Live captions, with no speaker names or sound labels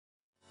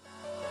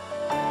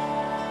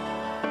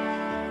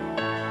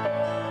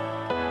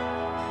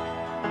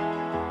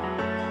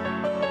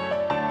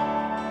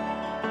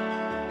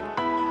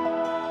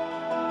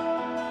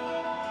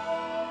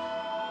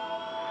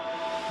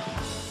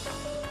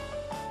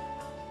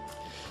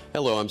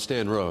Hello, I'm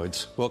Stan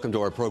Rhodes. Welcome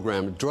to our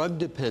program,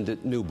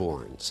 Drug-Dependent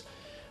Newborns.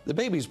 The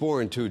babies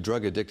born to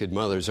drug-addicted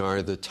mothers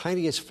are the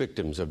tiniest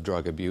victims of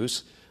drug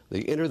abuse.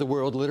 They enter the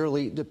world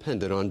literally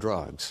dependent on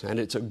drugs, and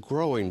it's a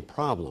growing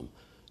problem.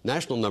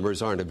 National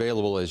numbers aren't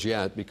available as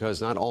yet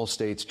because not all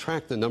states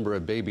track the number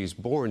of babies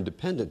born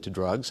dependent to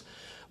drugs.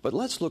 But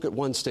let's look at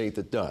one state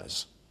that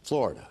does,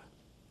 Florida.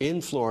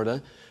 In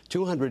Florida,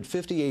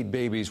 258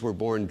 babies were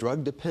born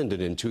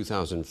drug-dependent in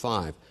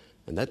 2005,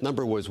 and that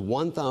number was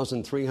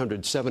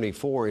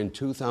 1,374 in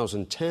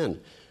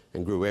 2010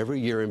 and grew every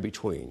year in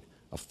between,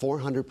 a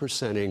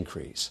 400%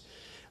 increase.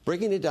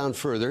 Breaking it down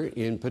further,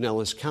 in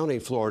Pinellas County,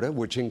 Florida,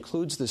 which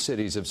includes the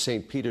cities of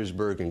St.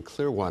 Petersburg and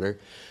Clearwater,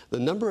 the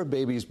number of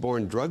babies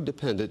born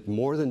drug-dependent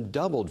more than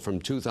doubled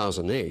from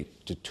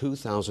 2008 to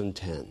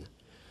 2010.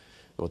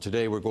 Well,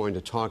 today we're going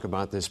to talk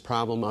about this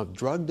problem of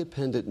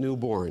drug-dependent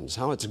newborns,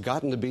 how it's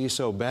gotten to be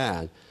so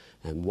bad,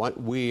 and what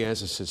we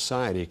as a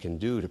society can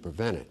do to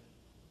prevent it.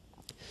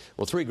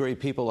 Well, three great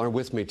people are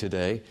with me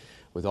today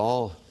with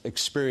all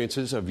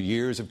experiences of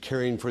years of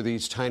caring for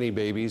these tiny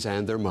babies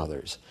and their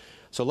mothers.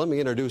 So let me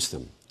introduce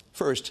them.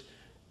 First,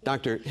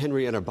 Dr.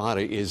 Henrietta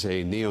Botta is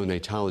a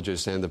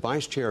neonatologist and the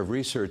Vice Chair of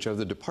Research of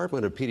the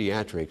Department of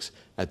Pediatrics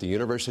at the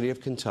University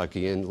of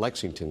Kentucky in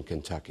Lexington,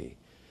 Kentucky.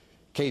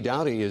 Kay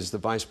Dowdy is the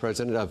Vice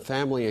President of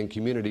Family and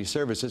Community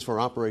Services for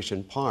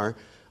Operation PAR,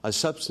 a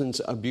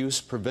substance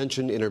abuse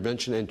prevention,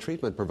 intervention, and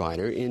treatment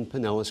provider in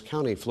Pinellas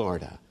County,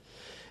 Florida.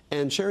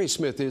 And Sherry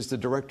Smith is the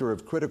Director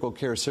of Critical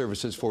Care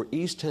Services for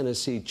East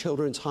Tennessee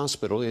Children's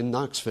Hospital in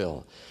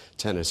Knoxville,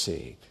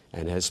 Tennessee,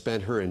 and has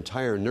spent her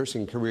entire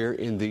nursing career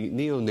in the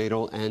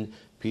neonatal and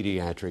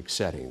pediatric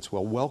settings.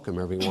 Well, welcome,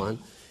 everyone.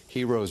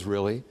 Heroes,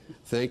 really.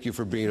 Thank you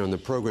for being on the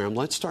program.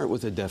 Let's start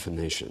with a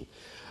definition.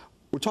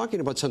 We're talking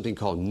about something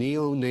called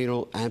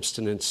neonatal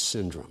abstinence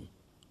syndrome.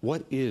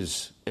 What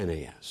is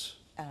NAS?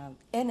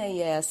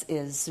 NAS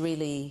is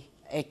really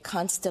a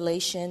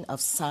constellation of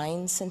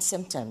signs and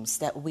symptoms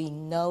that we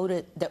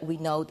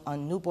note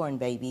on newborn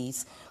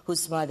babies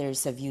whose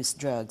mothers have used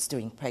drugs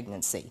during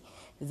pregnancy.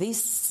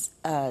 These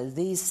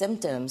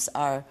symptoms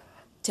are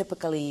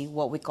typically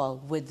what we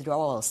call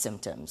withdrawal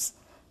symptoms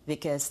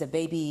because the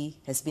baby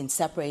has been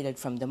separated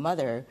from the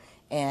mother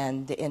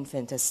and the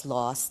infant has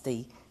lost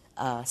the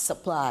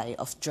supply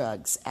of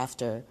drugs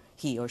after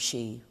he or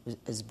she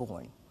is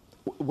born.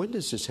 When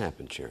does this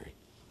happen, Sherry?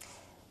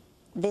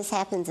 This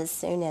happens as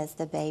soon as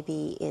the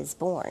baby is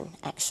born,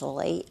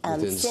 actually.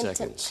 Within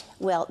seconds?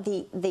 Well,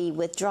 the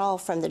withdrawal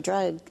from the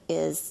drug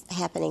is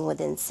happening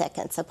within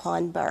seconds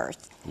upon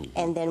birth. Mm-hmm.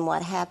 And then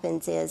what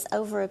happens is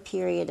over a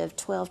period of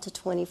 12 to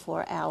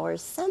 24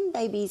 hours, some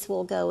babies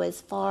will go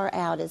as far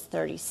out as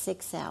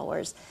 36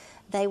 hours.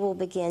 They will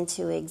begin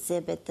to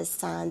exhibit the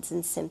signs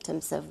and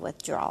symptoms of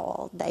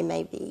withdrawal. They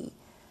may be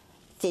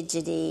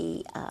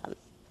fidgety,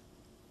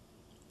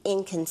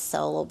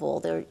 inconsolable.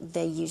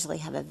 They usually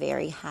have a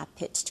very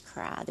high-pitched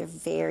cry. They're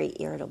very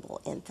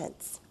irritable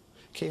infants.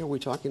 Kay, are we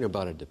talking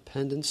about a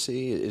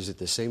dependency? Is it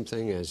the same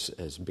thing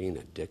as being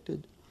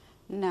addicted?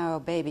 No,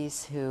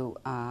 babies who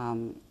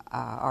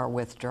are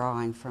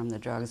withdrawing from the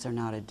drugs are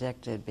not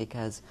addicted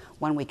because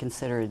when we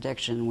consider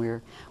addiction,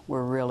 we're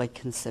really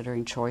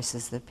considering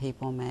choices that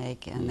people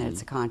make, and mm-hmm.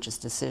 It's a conscious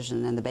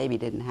decision, and the baby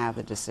didn't have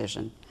the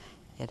decision.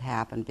 It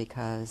happened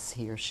because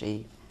he or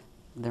she,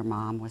 their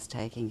mom, was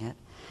taking it.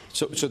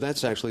 So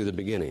that's actually the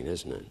beginning,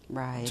 isn't it?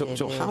 Right.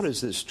 So how does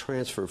this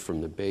transfer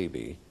from the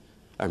baby,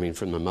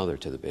 from the mother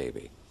to the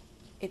baby?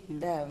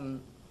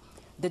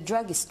 The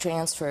drug is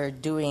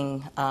transferred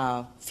during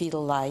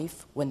fetal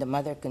life when the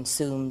mother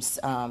consumes,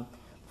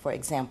 for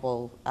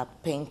example,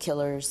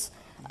 painkillers.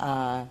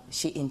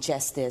 She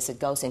ingests this, it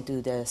goes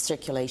into the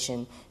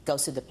circulation,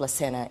 goes to the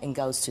placenta, and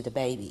goes to the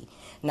baby.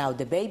 Now,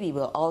 the baby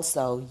will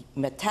also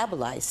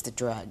metabolize the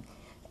drug,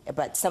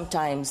 but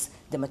sometimes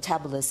the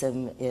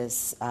metabolism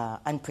is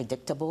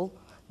unpredictable.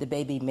 The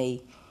baby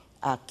may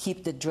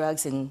keep the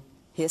drugs in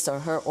his or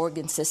her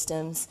organ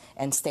systems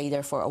and stay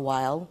there for a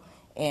while.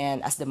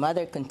 And as the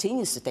mother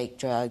continues to take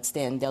drugs,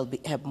 then they'll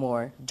have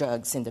more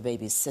drugs in the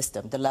baby's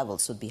system. The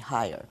levels would be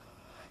higher.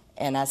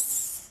 And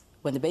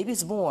when the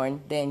baby's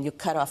born, then you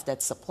cut off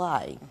that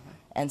supply. Mm-hmm.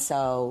 And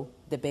so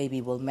the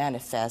baby will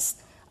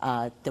manifest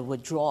the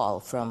withdrawal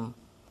from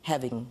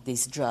having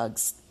these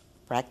drugs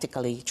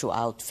practically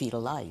throughout fetal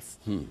life.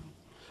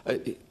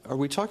 Are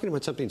we talking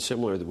about something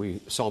similar that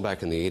we saw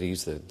back in the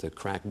 80s, the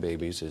crack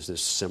babies? Is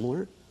this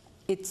similar?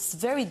 It's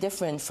very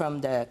different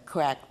from the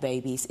crack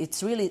babies.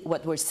 It's really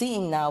what we're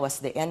seeing now as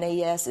the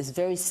NAS is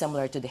very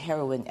similar to the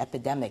heroin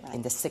epidemic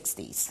in the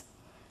 60s.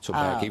 So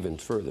back even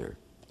further.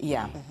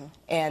 Yeah. Mm-hmm.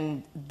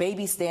 And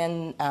babies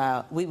then,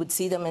 we would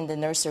see them in the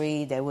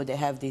nursery. They would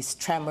have these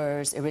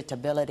tremors,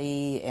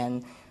 irritability,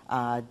 and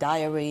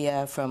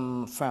diarrhea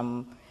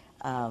from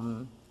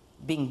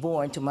being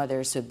born to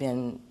mothers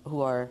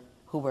who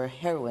were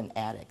heroin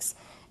addicts.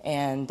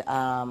 And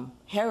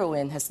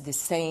heroin has the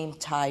same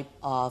type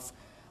of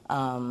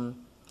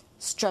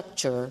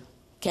structure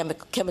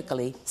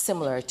chemically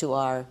similar to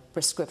our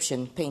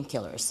prescription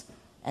painkillers.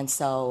 And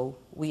so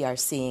we are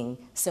seeing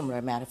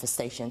similar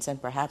manifestations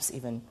and perhaps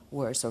even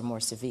worse or more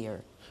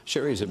severe.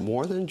 Sherry, is it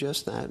more than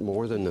just that?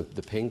 More than the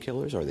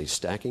painkillers? Are they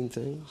stacking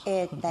things?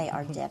 They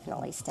are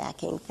definitely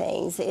stacking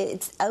things.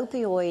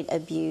 Opioid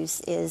abuse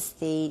is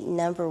the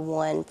number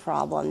one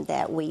problem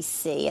that we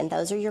see, and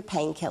those are your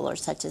painkillers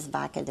such as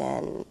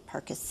Vicodin,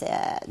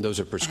 Percocet, those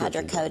are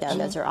prescription hydrocodone. drugs.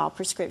 Those are all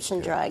prescription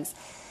drugs.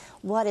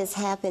 What is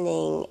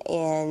happening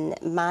in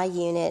my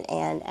unit,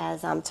 and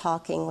as I'm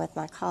talking with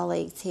my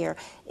colleagues here,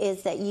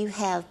 is that you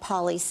have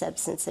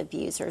polysubstance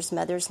abusers.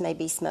 Mothers may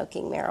be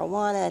smoking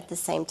marijuana at the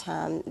same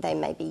time they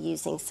may be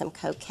using some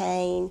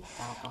cocaine,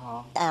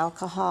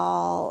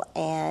 alcohol,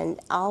 and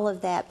all of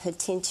that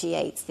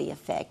potentiates the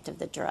effect of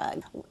the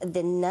drug.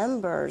 The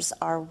numbers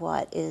are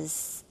what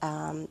is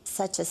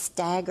such a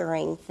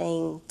staggering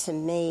thing to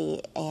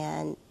me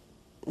and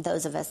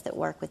those of us that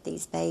work with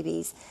these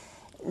babies.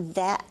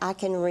 That I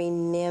can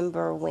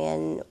remember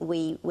when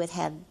we would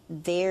have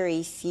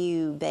very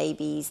few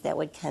babies that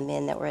would come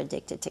in that were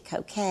addicted to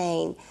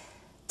cocaine.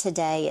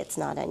 Today, it's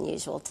not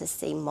unusual to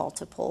see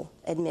multiple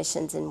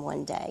admissions in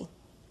one day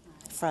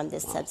from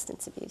this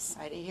substance abuse.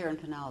 Right. Here in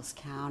Pinellas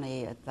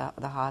County,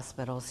 the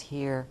hospitals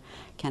here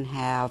can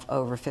have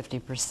over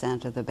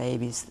 50% of the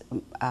babies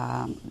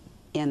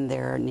in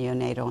their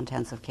neonatal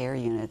intensive care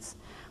units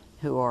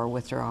who are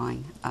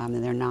withdrawing,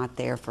 and they're not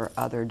there for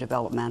other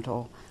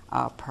developmental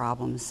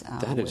problems.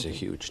 That is a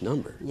huge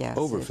number. Yes,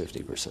 over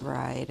 50%.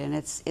 Right, and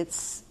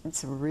it's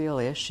a real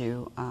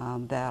issue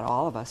that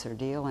all of us are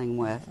dealing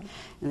with.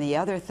 And the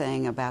other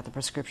thing about the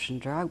prescription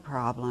drug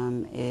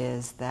problem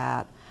is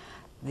that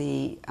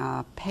the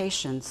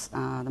patients, the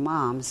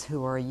moms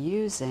who are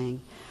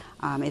using,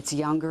 it's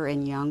younger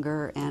and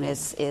younger, and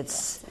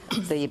it's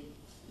the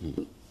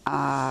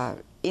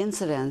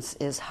incidence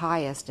is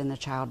highest in the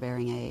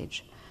childbearing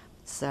age.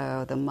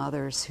 So the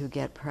mothers who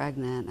get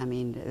pregnant,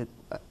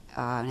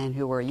 and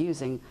who are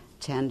using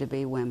tend to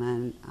be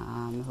women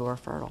who are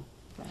fertile.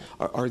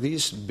 Are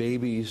these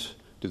babies,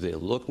 do they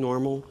look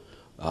normal?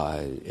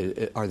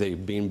 Are they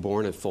being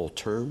born at full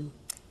term?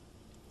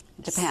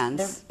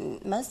 Depends.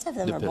 Most of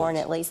them are born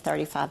at least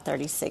 35,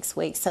 36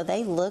 weeks, so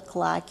they look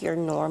like your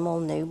normal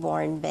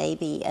newborn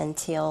baby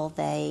until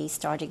they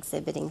start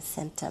exhibiting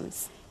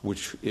symptoms.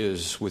 Which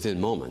is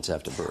within moments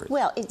after birth.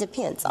 Well, it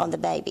depends on the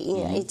baby. You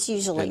know, it's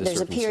usually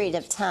there's a period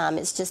of time.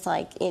 It's just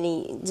like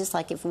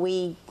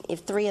if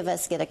three of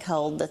us get a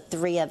cold, the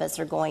three of us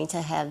are going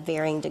to have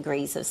varying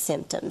degrees of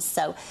symptoms.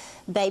 So,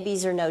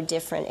 babies are no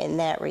different in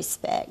that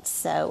respect.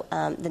 So,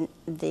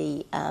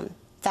 the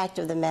fact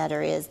of the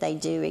matter is they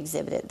do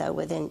exhibit it though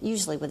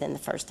usually within the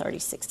first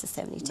 36 to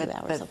 72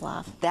 hours of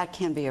life. That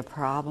can be a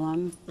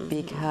problem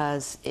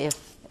because if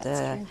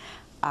the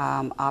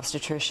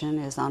obstetrician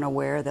is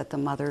unaware that the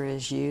mother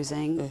is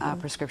using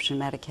prescription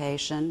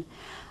medication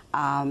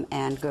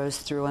and goes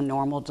through a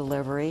normal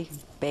delivery.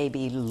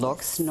 Baby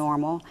looks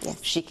normal.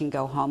 Yes. She can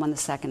go home on the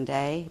second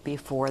day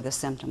before the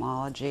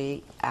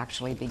symptomology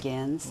actually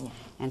begins.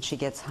 And she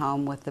gets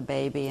home with the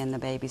baby, and the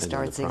baby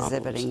starts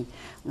exhibiting.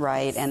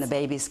 Right, and the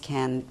babies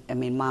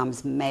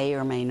moms may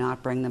or may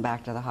not bring them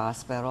back to the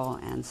hospital,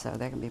 and so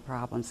there can be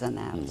problems in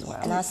that as well.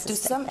 And to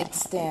some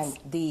extent,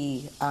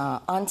 the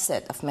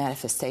onset of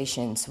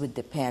manifestations would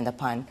depend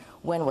upon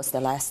when was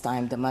the last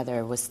time the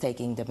mother was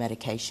taking the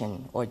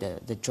medication or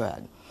the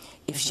drug.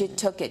 If she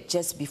took it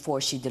just before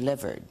she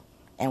delivered,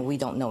 and we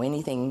don't know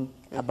anything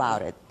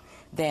about it,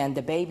 then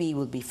the baby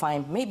will be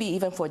fine, maybe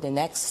even for the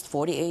next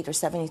 48 or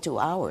 72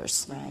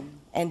 hours. Right.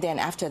 And then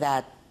after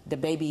that, the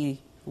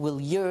baby will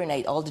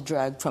urinate all the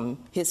drug from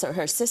his or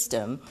her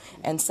system,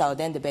 and so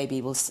then the baby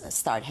will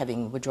start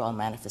having withdrawal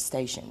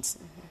manifestations.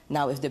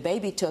 Now, if the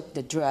baby took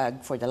the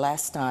drug for the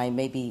last time,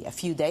 maybe a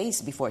few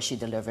days before she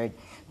delivered,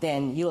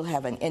 then you'll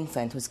have an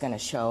infant who's going to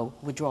show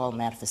withdrawal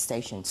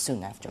manifestations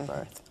soon after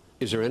birth.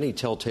 Is there any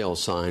telltale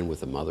sign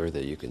with the mother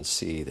that you can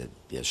see that,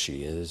 yes,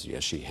 she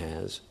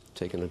has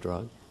taken a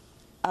drug?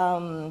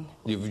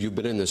 You've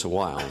been in this a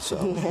while, so.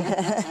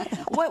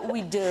 What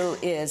we do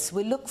is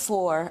we look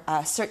for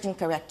certain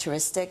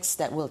characteristics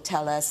that will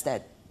tell us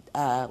that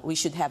we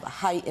should have a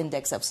high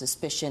index of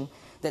suspicion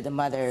that the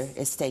mother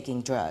is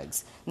taking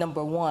drugs.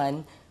 Number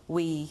one,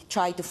 we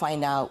try to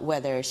find out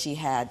whether she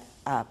had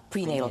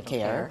prenatal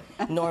care.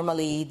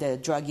 Normally, the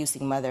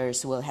drug-using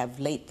mothers will have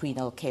late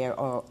prenatal care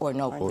or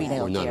no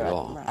prenatal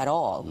care at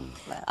all.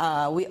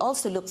 We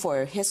also look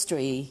for a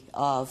history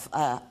of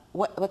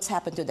what's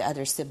happened to the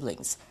other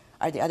siblings.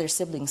 Are the other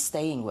siblings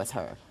staying with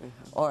her,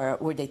 or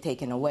were they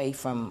taken away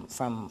from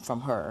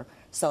her?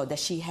 So does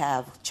she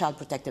have Child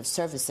Protective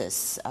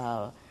Services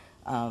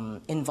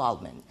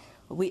involvement?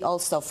 We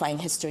also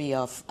find history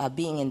of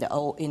being in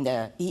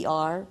the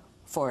ER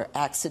for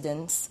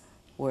accidents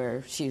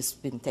where she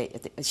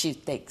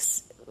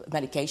takes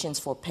medications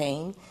for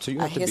pain. So you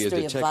have to be a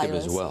detective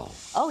as well.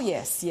 Oh,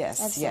 yes.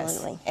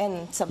 Absolutely.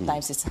 And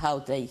sometimes it's how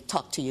they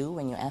talk to you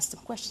when you ask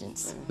them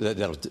questions.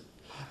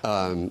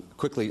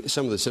 Quickly,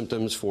 some of the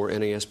symptoms for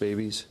NAS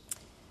babies?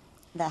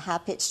 The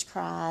high-pitched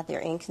cry, they're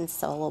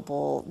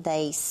inconsolable,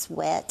 they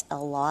sweat a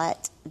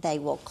lot, They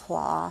will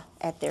claw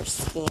at their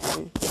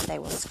skin. They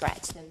will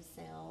scratch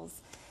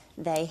themselves.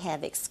 They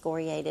have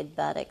excoriated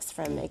buttocks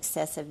from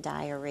excessive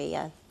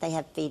diarrhea. They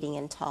have feeding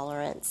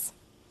intolerance,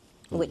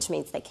 which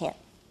means they can't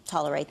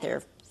tolerate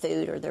their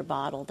food or their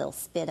bottle. They'll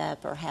spit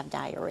up or have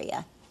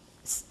diarrhea.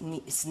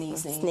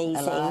 Sneezing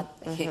a lot,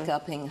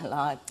 hiccuping a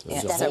lot.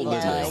 There's several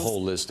a times.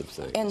 whole list of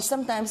things. And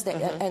sometimes,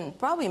 and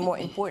probably more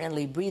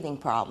importantly, breathing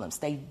problems.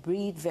 They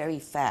breathe very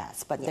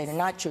fast, but they're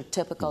not your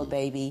typical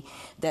baby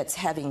that's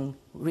having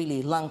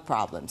really lung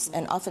problems.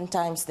 And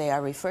oftentimes they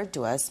are referred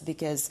to us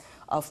because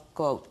of,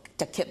 quote,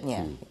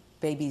 tachypnea,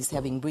 babies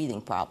having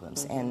breathing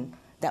problems. And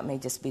that may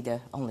just be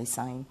the only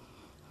sign.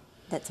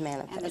 That's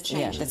manifest. And the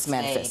change in that's state.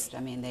 manifest.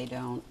 I mean, they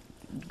don't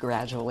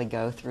gradually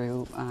go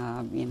through,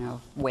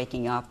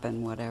 waking up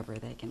and whatever.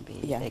 They can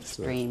be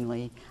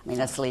extremely,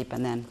 asleep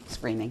and then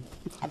screaming.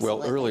 Absolutely.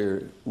 Well,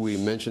 earlier we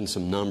mentioned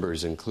some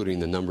numbers, including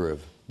the number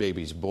of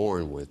babies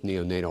born with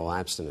neonatal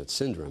abstinence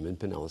syndrome in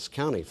Pinellas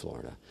County,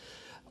 Florida.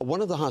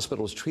 One of the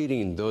hospitals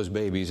treating those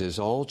babies is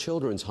All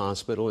Children's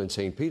Hospital in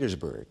St.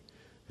 Petersburg.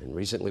 And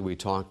recently we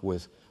talked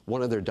with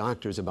one of their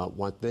doctors about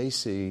what they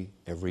see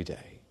every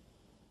day.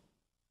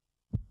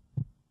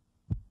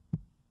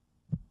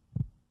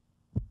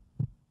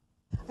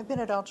 I've been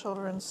at All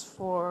Children's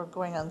for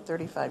going on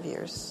 35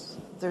 years.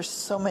 There's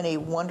so many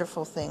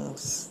wonderful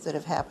things that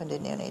have happened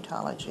in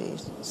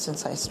neonatology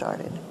since I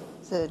started.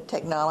 The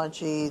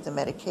technology, the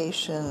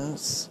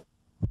medications.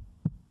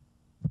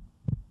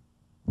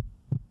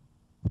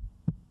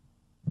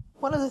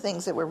 One of the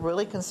things that we're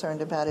really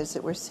concerned about is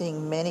that we're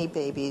seeing many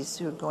babies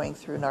who are going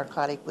through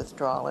narcotic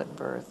withdrawal at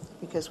birth,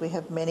 because we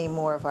have many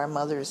more of our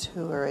mothers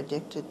who are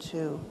addicted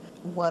to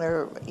one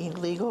or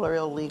illegal or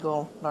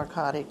illegal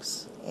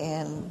narcotics,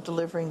 and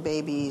delivering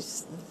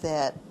babies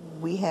that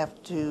we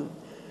have to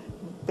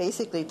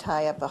basically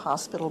tie up a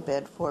hospital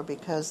bed for,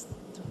 because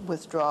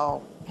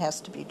withdrawal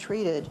has to be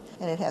treated,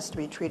 and it has to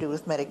be treated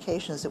with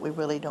medications that we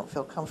really don't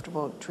feel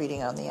comfortable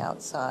treating on the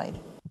outside.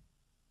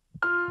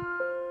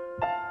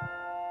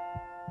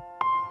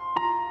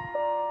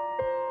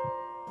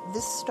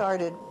 This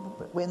started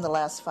in the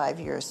last 5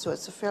 years, so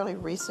it's a fairly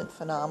recent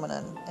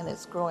phenomenon, and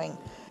it's growing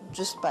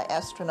just by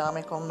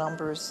astronomical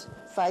numbers.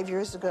 5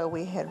 years ago,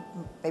 we had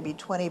maybe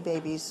 20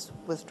 babies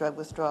with drug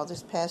withdrawal.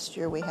 This past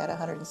year, we had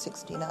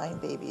 169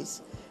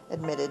 babies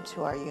admitted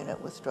to our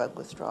unit with drug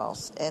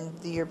withdrawals. And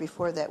the year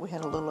before that, we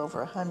had a little over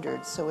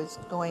 100, so it's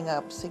going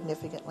up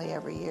significantly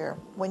every year.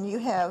 When you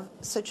have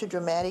such a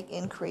dramatic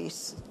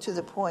increase to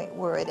the point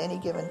where at any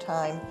given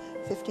time,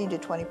 15 to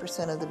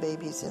 20% of the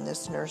babies in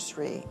this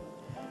nursery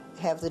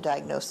have the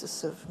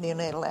diagnosis of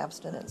neonatal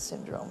abstinence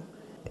syndrome,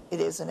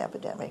 it is an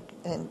epidemic,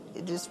 and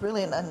it is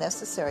really an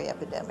unnecessary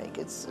epidemic.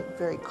 It's a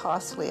very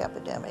costly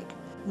epidemic.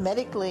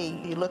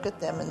 Medically, you look at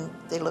them and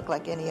they look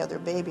like any other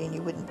baby, and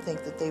you wouldn't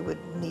think that they would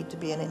need to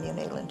be in a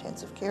neonatal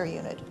intensive care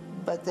unit.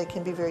 But they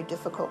can be very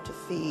difficult to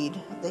feed.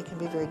 They can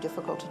be very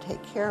difficult to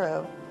take care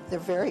of. They're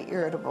very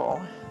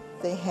irritable.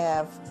 They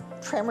have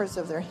tremors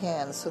of their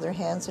hands, so their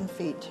hands and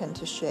feet tend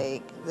to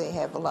shake. They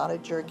have a lot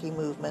of jerky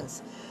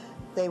movements.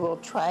 They will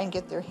try and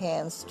get their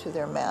hands to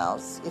their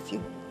mouths. If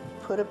you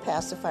put a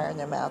pacifier in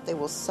their mouth, they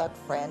will suck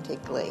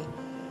frantically,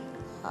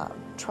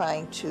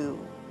 trying to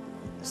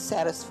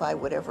satisfy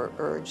whatever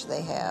urge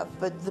they have.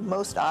 But the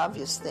most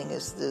obvious thing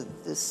is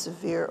the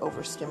severe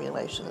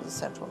overstimulation of the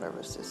central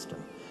nervous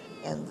system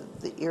and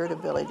the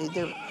irritability.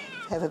 They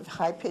have a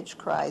high-pitched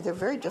cry. They're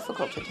very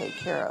difficult to take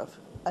care of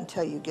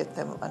until you get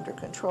them under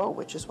control,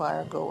 which is why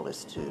our goal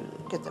is to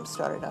get them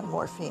started on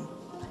morphine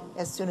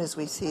as soon as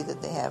we see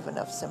that they have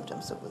enough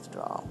symptoms of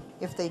withdrawal.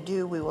 If they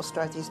do, we will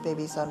start these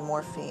babies on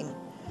morphine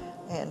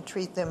and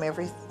treat them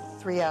every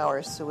 3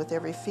 hours. So with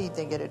every feed,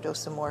 they get a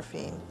dose of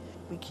morphine.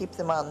 We keep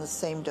them on the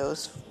same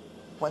dose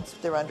once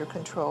they're under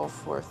control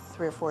for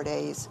 3 or 4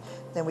 days.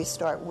 Then we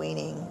start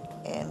weaning,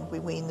 and we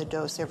wean the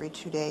dose every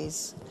 2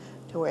 days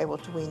till we're able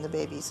to wean the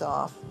babies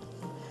off.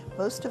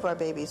 Most of our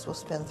babies will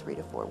spend 3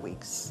 to 4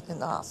 weeks in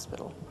the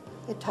hospital.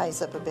 It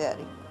ties up a bed.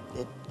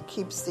 It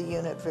keeps the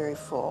unit very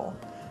full.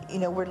 You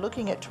know, we're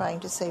looking at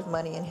trying to save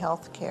money in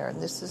health care, and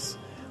this is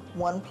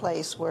one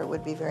place where it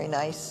would be very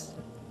nice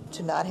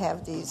to not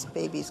have these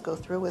babies go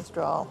through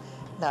withdrawal,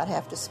 not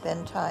have to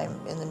spend time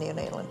in the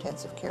neonatal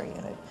intensive care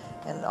unit,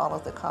 and all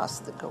of the costs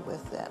that go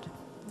with that.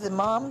 The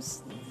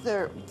moms,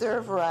 they're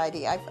a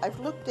variety. I've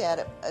looked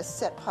at a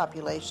set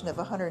population of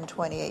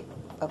 128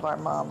 of our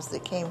moms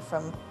that came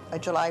from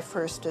July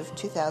 1st of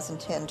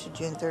 2010 to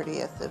June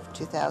 30th of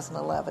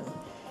 2011.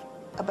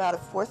 About a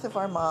fourth of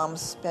our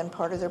moms spend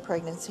part of their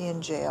pregnancy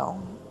in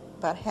jail.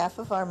 About half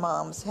of our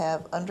moms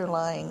have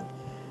underlying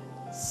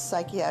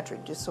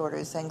psychiatric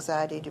disorders,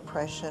 anxiety,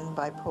 depression,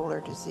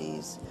 bipolar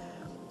disease.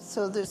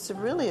 So there's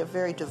really a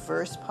very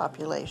diverse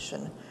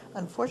population.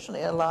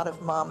 Unfortunately, a lot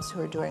of moms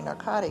who are doing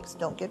narcotics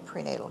don't get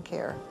prenatal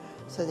care.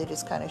 So they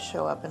just kind of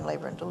show up in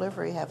labor and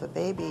delivery, have a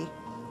baby,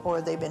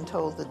 or they've been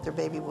told that their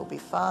baby will be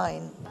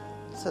fine,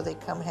 so they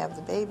come have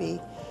the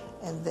baby,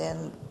 and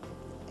then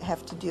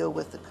have to deal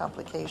with the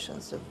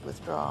complications of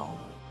withdrawal.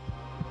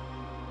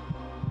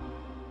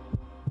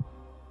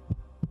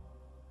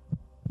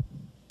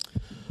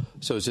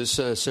 So is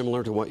this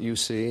similar to what you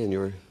see in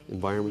your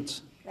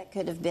environments? That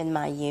could have been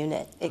my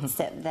unit,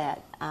 except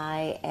that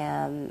I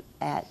am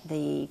at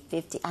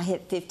I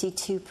hit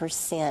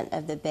 52%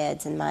 of the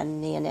beds in my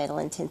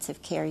neonatal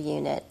intensive care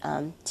unit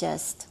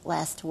just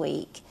last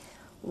week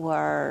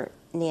were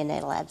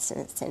neonatal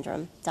abstinence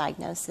syndrome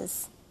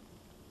diagnosis.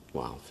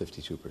 Wow,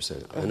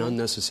 52%. An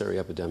unnecessary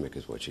epidemic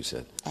is what you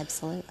said.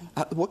 Absolutely.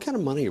 What kind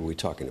of money are we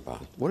talking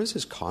about? What is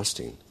this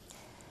costing?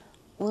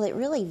 Well, it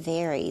really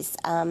varies.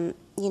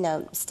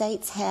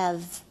 States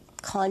have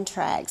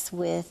contracts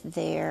with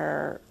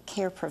their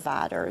care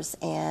providers,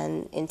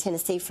 and in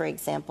Tennessee, for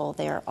example,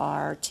 there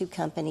are 2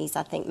 companies,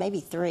 I think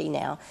maybe 3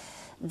 now,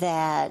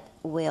 that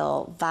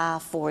will vie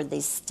for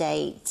the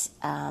state.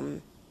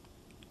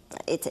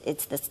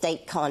 It's the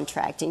state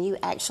contract, and you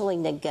actually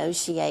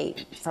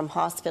negotiate from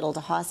hospital to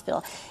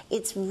hospital.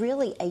 It's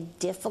really a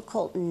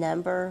difficult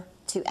number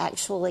to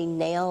actually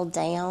nail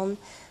down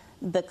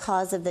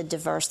because of the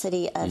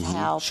diversity of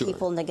how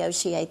people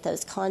negotiate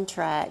those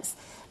contracts.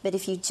 But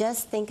if you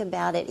just think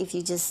about it, if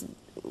you just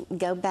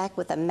go back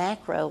with a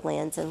macro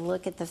lens and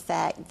look at the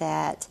fact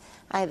that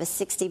I have a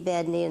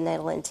 60-bed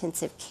neonatal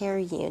intensive care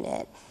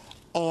unit,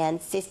 and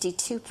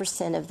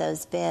 52% of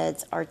those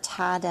beds are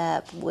tied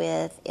up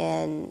with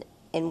in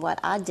what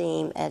I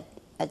deem an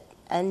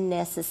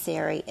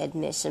unnecessary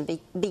admission,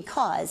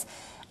 because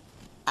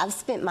I've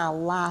spent my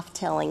life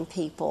telling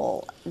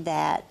people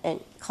that, and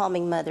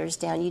calming mothers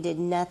down, you did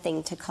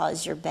nothing to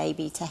cause your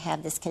baby to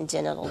have this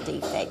congenital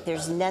defect.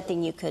 There's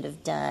nothing you could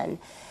have done.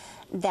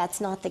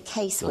 That's not the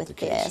case with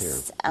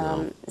this.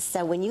 No.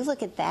 So when you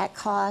look at that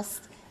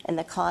cost and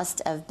the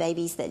cost of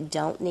babies that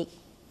don't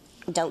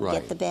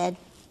get the bed,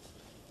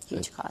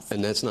 huge cost.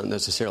 And that's not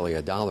necessarily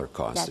a dollar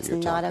cost that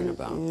you're talking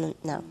about.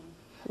 No.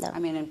 I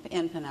mean,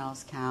 in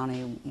Pinellas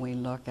County, we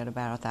look at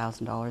about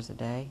 $1,000 a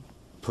day.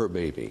 Per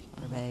baby.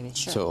 Per baby.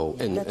 Sure. So,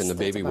 and the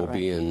baby will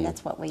be in,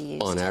 that's what we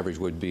use. On average,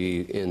 would be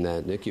in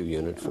that NICU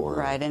unit for...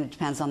 Right, and it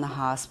depends on the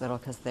hospital,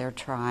 because they're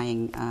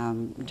trying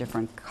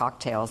different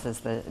cocktails, as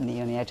the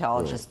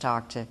neonatologists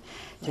talk to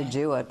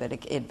do it, but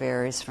it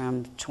varies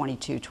from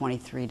 22,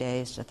 23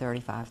 days to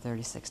 35,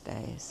 36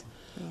 days.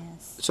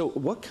 Yes. So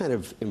what kind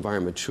of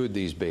environment should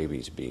these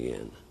babies be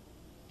in,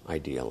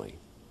 ideally?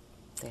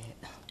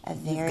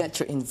 You've got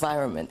your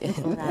environment.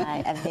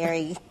 Right, a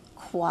very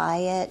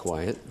quiet,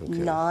 okay.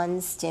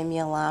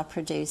 non-stimuli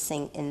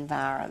producing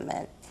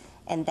environment.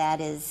 And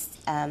that is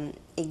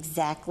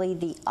exactly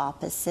the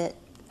opposite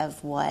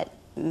of what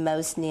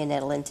most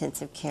neonatal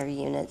intensive care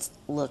units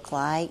look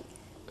like.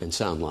 And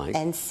sound like.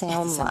 And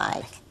sound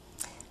like.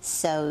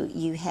 So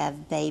you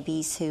have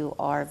babies who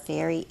are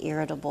very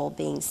irritable,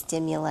 being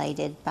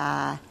stimulated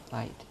by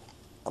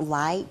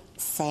light,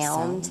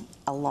 sound,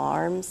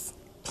 alarms,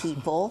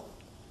 people,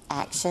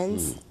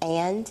 actions,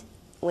 and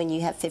when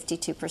you have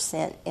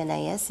 52%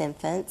 NAS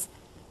infants,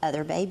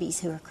 other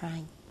babies who are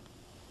crying.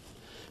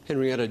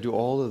 Henrietta, do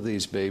all of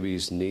these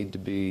babies need to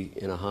be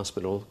in a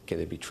hospital? Can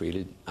they be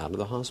treated out of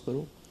the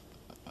hospital?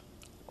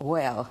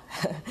 Well,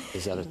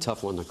 is that a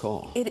tough one to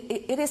call?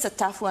 It is a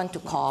tough one to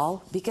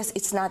call, because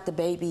it's not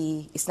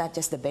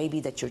just the baby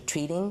that you're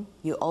treating.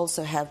 You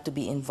also have to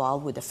be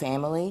involved with the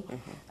family.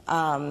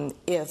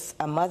 If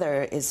a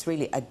mother is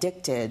really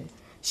addicted,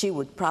 she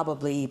would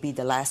probably be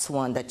the last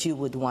one that you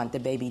would want the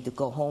baby to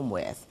go home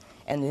with,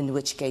 and in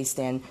which case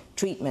then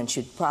treatment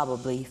should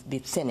probably be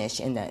finished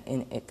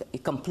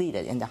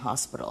completed in the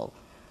hospital.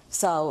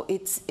 So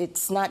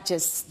it's not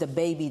just the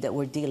baby that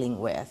we're dealing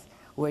with.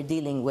 We're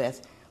dealing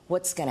with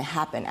what's going to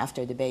happen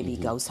after the baby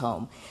goes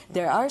home.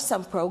 There are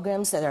some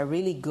programs that are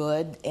really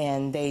good,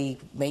 and they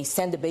may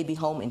send the baby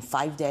home in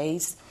 5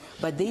 days,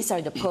 but these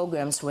are the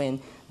programs when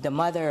the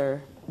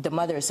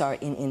mothers are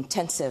in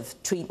intensive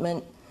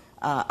treatment,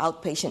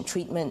 outpatient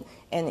treatment,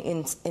 and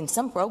in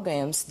some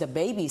programs the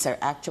babies are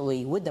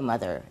actually with the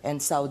mother,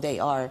 and so they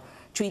are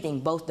treating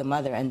both the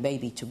mother and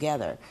baby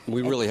together.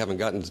 We really haven't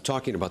gotten to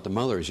talking about the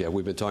mothers yet.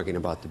 We've been talking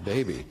about the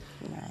baby.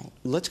 Right.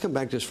 Let's come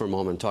back just for a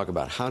moment and talk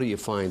about how do you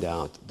find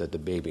out that the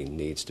baby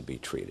needs to be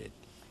treated?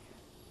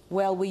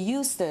 Well, we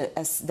use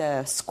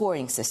the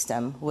scoring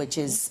system, which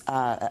is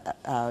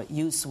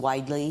used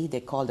widely.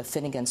 They call the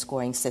Finnegan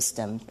scoring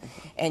system,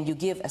 and you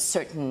give a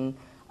certain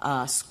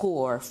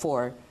score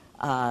for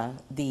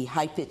the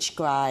high-pitched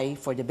cry,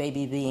 for the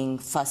baby being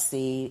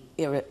fussy,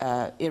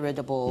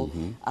 irritable,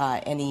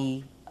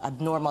 any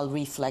abnormal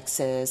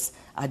reflexes,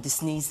 the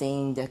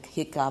sneezing, the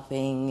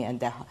hiccuping, and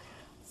the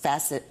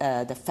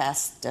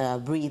fast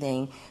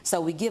breathing. So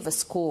we give a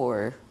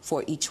score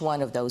for each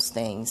one of those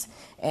things,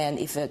 and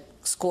if a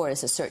score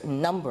is a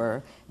certain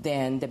number,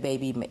 then the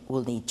baby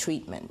will need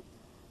treatment.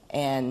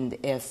 And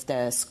if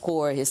the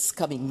score is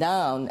coming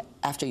down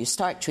after you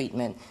start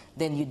treatment,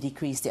 then you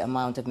decrease the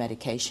amount of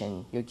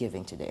medication you're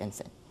giving to the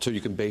infant. So you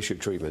can base your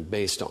treatment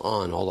based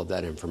on all of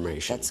that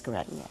information. That's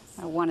correct, yes.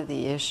 One of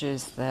the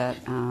issues that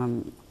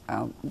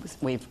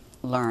we've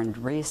learned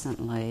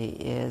recently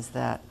is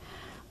that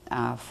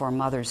for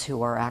mothers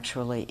who are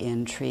actually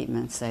in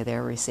treatment, say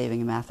they're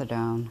receiving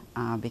methadone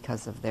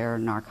because of their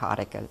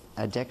narcotic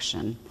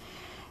addiction,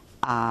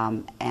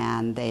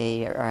 and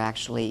they are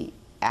actually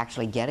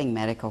getting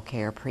medical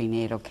care,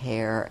 prenatal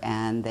care,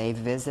 and they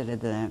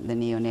visited the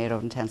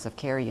neonatal intensive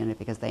care unit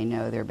because they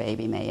know their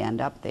baby may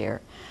end up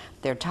there.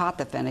 They're taught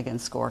the Finnegan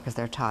score because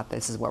they're taught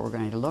this is what we're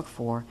going to look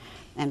for,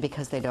 and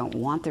because they don't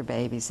want their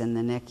babies in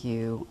the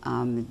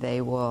NICU,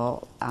 they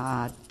will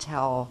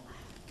tell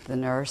the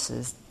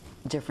nurses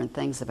different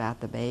things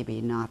about the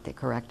baby, not the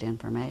correct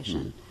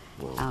information.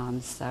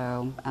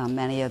 So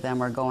many of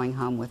them are going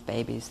home with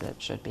babies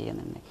that should be in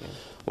the NICU.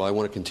 Well, I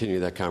want to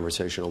continue that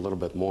conversation a little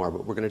bit more,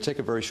 but we're going to take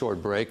a very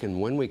short break, and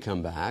when we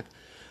come back,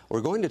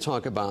 we're going to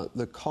talk about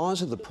the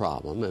cause of the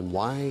problem and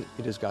why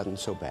it has gotten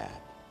so bad.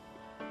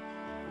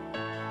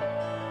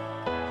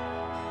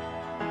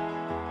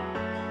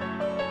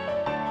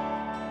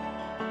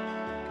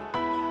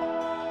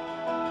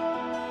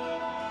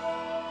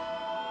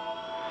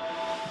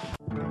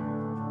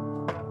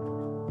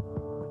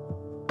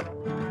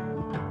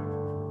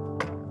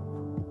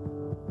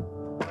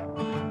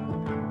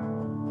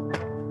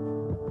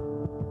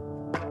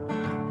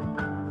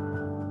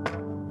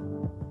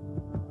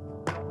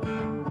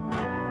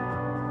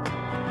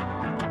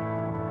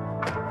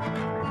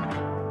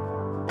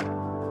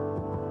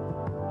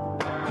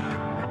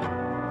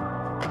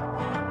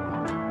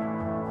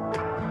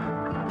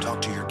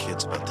 Talk to your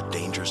kids about the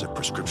dangers of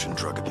prescription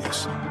drug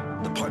abuse.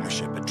 The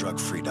partnership at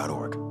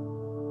drugfree.org.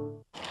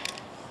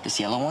 This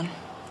yellow one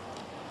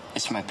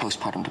is for my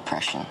postpartum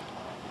depression.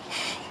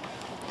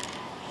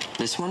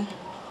 This one,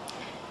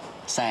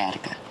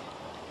 sciatica,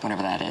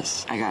 whatever that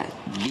is. I got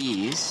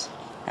these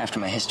after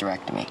my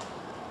hysterectomy,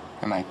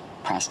 or my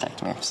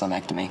prostatectomy, or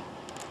stomectomy.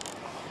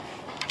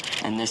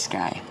 And this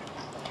guy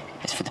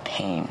is for the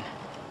pain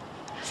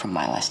from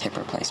my last hip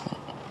replacement.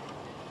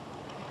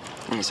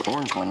 And this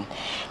orange one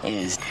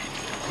is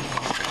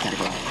gotta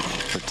go.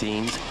 For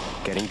teens,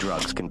 getting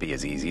drugs can be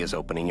as easy as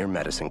opening your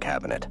medicine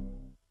cabinet.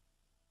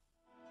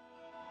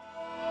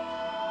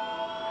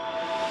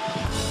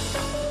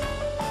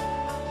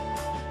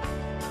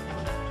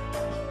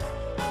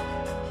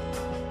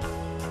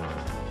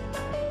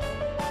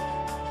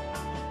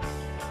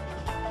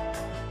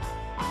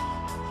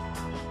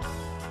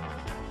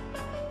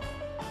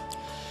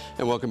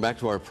 And welcome back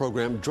to our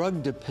program,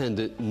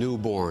 Drug-Dependent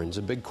Newborns.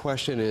 A big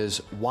question is,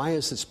 why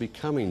is this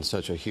becoming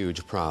such a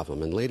huge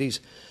problem? And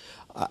ladies,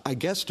 I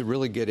guess to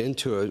really get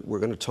into it, we're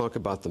going to talk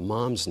about the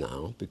moms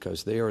now,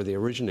 because they are the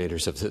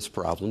originators of this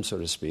problem, so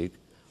to speak.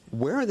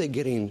 Where are they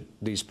getting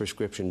these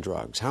prescription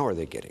drugs? How are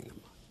they getting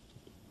them?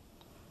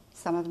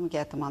 Some of them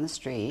get them on the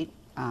street,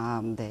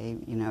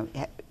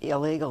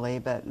 illegally,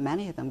 but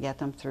many of them get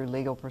them through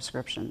legal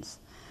prescriptions.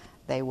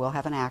 They will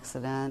have an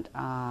accident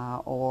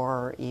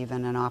or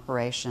even an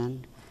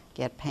operation,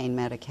 get pain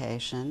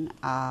medication.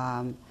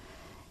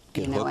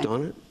 Get hooked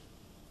on it?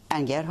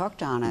 And get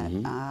hooked on it.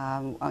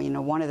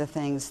 Mm-hmm. One of the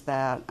things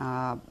that,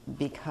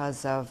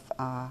 because of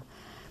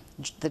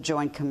the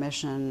Joint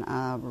Commission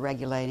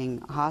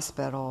regulating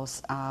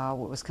hospitals,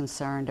 was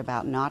concerned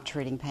about not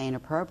treating pain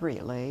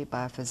appropriately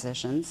by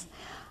physicians.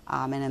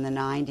 And in the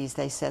 90s,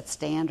 they set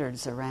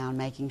standards around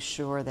making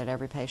sure that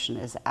every patient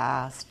is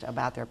asked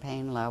about their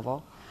pain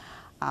level.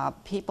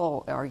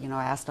 People are,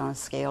 asked on a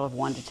scale of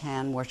 1 to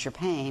 10, what's your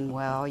pain?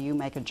 Well, you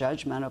make a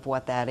judgment of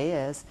what that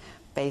is.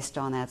 Based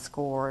on that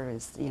score,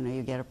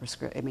 you get a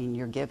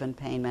you're given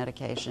pain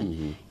medication.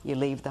 Mm-hmm. You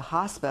leave the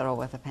hospital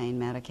with a pain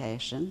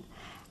medication,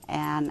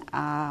 and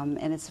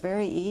it's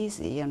very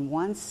easy. And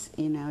once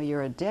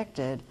you're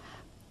addicted,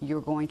 you're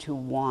going to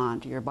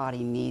want, your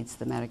body needs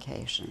the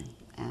medication,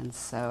 and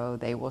so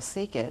they will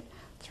seek it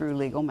through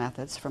legal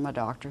methods from a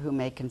doctor who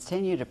may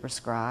continue to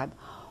prescribe.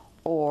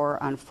 Or,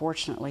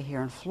 unfortunately,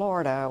 here in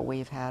Florida,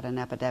 we've had an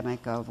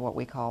epidemic of what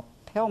we call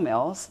pill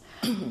mills,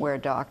 where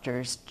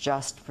doctors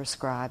just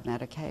prescribe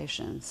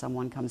medication.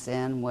 Someone comes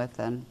in with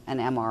an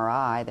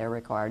MRI, they're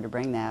required to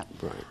bring that,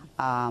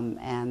 right.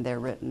 And they're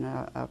written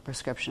a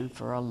prescription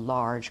for a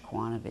large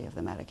quantity of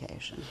the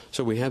medication.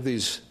 So we have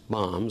these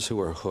moms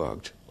who are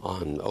hooked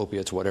on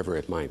opiates, whatever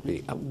it might be.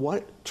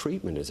 What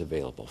treatment is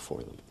available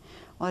for them?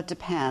 Well, it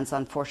depends.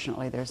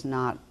 Unfortunately, there's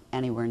not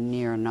anywhere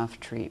near enough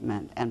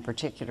treatment, and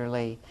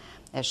particularly,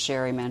 as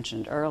Sherry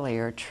mentioned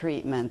earlier,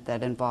 treatment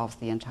that involves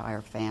the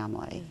entire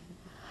family.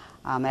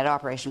 At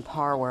Operation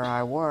PAR, where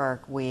I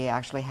work, we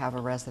actually have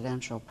a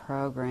residential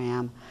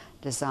program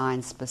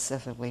designed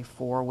specifically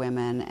for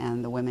women,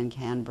 and the women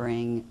can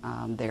bring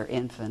their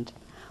infant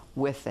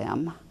with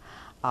them.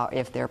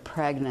 If they're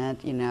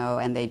pregnant,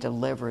 and they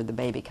deliver, the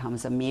baby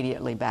comes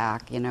immediately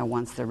back,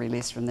 once they're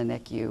released from the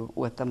NICU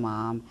with the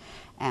mom.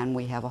 And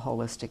we have a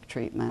holistic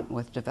treatment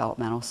with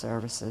developmental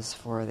services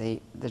for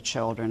the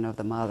children of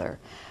the mother.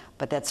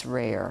 But that's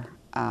rare.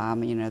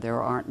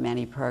 There aren't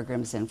many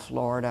programs in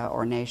Florida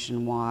or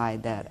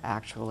nationwide that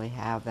actually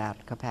have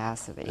that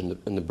capacity.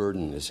 And the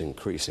burden is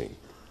increasing.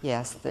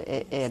 Yes,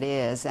 it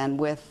is. And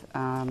with,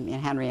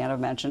 Henrietta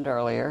mentioned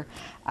earlier,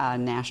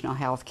 national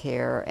health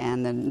care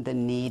and the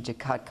need to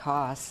cut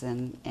costs.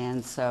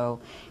 And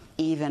so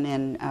even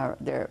in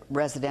their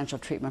residential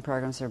treatment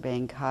programs are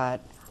being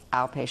cut,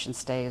 outpatient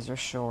stays are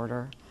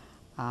shorter.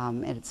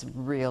 And it's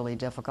really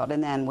difficult.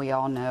 And then we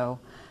all know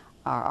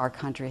our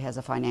country has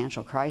a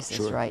financial crisis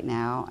right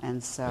now,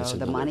 and so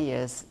the money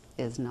is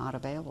not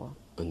available.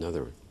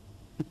 Another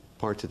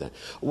part to that.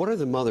 What are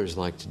the mothers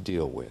like to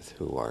deal with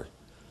who are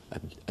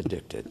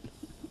addicted?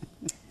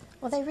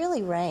 Well, they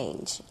really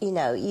range. You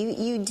know,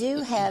 you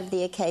do have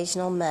the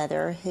occasional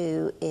mother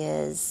who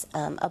is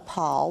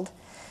appalled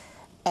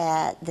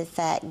at the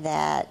fact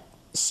that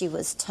she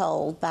was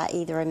told by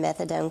either a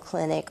methadone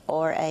clinic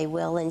or a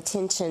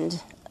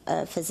well-intentioned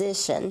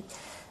physician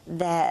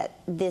that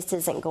this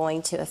isn't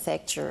going to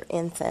affect your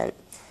infant.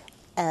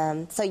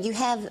 So you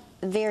have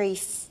very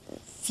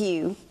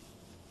few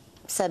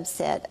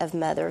subset of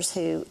mothers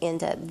who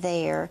end up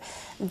there.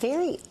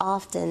 Very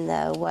often,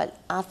 though, what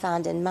I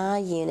find in my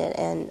unit,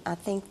 and I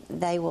think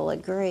they will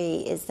agree,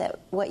 is that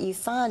what you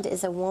find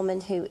is a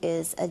woman who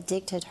is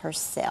addicted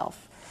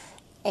herself.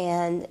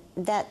 And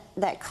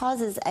that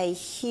causes a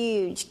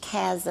huge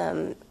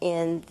chasm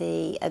in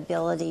the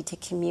ability to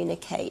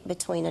communicate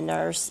between a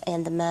nurse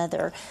and the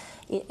mother.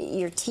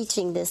 You're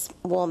teaching this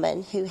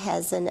woman who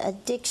has an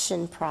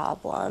addiction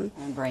problem,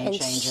 and brain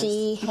changes.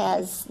 She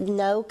has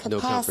no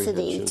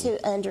capacity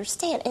to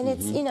understand. And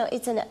it's, you know,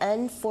 it's an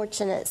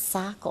unfortunate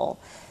cycle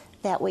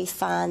that we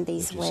find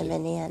these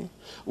women in.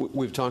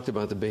 We've talked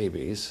about the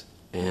babies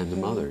and the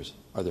mothers.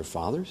 Are there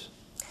fathers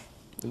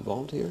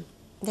involved here?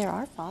 There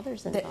are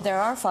fathers involved. There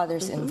are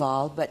fathers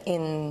involved, but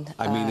in...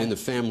 I mean, in the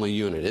family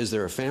unit. Is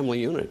there a family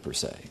unit, per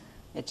se?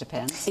 It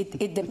depends. It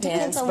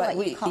depends, on but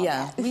what you call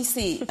that. we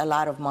see a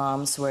lot of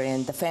moms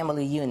wherein the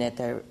family unit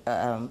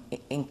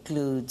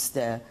includes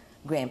the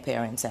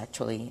grandparents,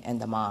 actually, and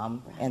the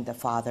mom, and the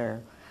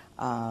father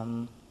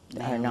are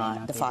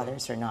not. The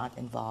fathers are not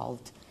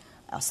involved.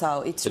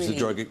 So it's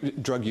Is really... the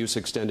drug use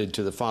extended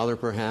to the father,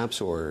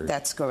 perhaps, or...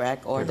 That's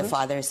correct, or the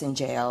father's in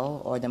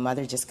jail, or the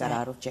mother just got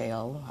out of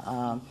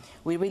jail.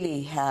 We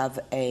really have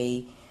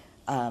a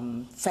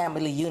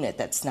family unit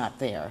that's not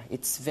there.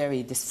 It's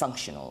very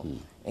dysfunctional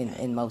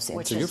in most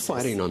instances. So you're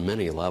fighting on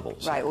many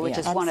levels. Right, which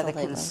is one of the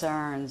Absolutely.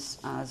 concerns,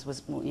 as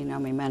was,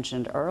 we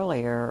mentioned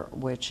earlier,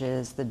 which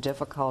is the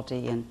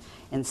difficulty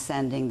in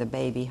sending the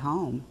baby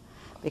home,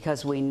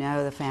 because we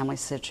know the family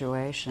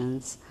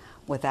situations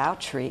without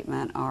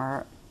treatment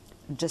are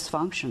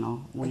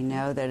dysfunctional. We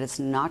know that it's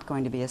not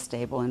going to be a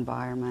stable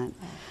environment.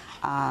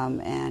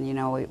 And, you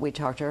know, we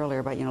talked earlier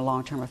about, you know,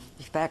 long-term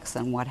effects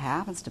and what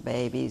happens to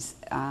babies,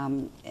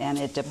 and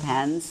it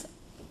depends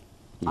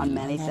on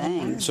many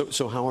things.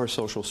 So how are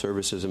social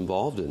services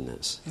involved in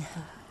this?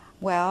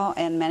 Well,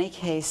 in many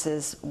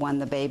cases, when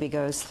the baby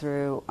goes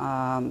through,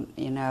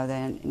 you know,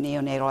 the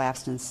neonatal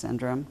abstinence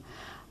syndrome,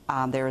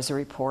 there is a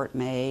report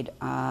made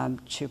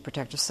to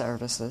protective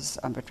services,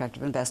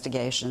 protective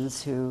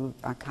investigations, who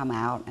come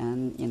out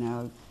and, you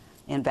know,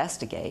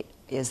 investigate,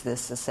 is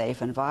this a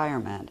safe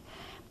environment?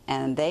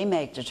 And they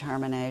make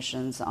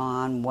determinations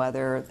on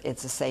whether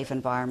it's a safe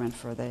environment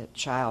for the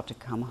child to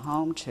come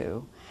home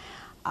to.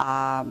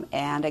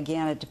 And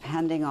again,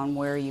 depending on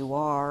where you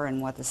are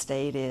and what the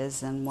state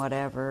is and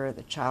whatever,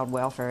 the Child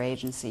Welfare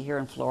Agency here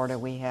in Florida,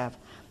 we have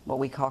what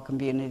we call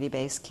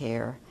community-based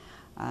care.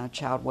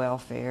 Child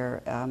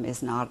welfare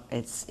is not,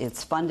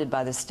 it's funded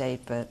by the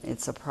state, but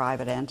it's a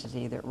private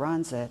entity that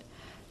runs it.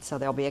 So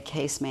there'll be a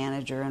case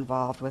manager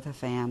involved with a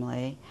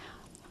family.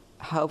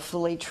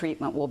 Hopefully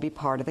treatment will be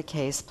part of the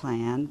case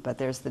plan, but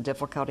there's the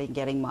difficulty in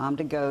getting mom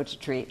to go to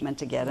treatment,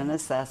 to get an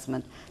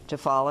assessment, to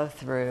follow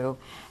through.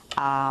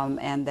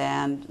 And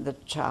then the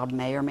child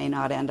may or may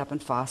not end up in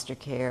foster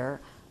care,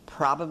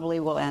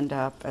 probably will end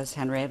up, as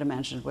Henrietta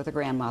mentioned, with a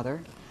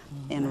grandmother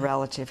in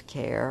relative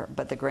care,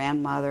 but the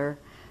grandmother,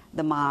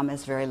 the mom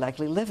is very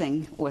likely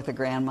living with a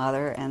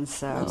grandmother, and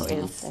so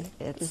it's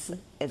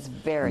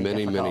very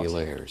difficult. Many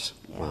layers.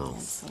 Yeah, wow.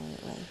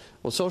 Absolutely.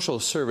 Well, social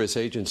service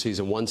agencies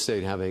in one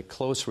state have a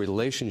close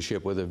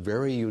relationship with a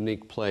very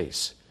unique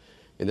place.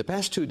 In the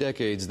past 2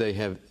 decades, they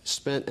have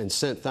spent and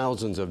sent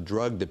thousands of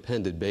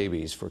drug-dependent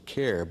babies for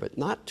care, but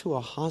not to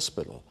a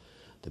hospital.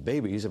 The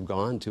babies have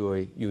gone to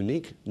a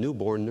unique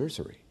newborn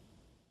nursery.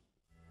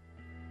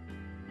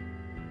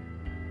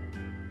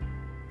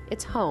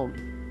 It's home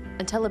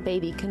until a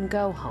baby can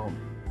go home.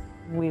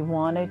 We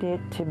wanted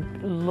it to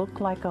look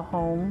like a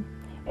home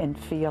and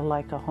feel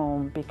like a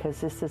home because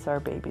this is our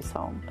baby's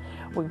home.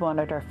 We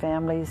wanted our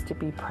families to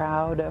be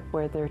proud of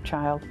where their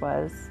child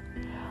was.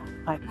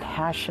 I'm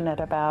passionate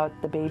about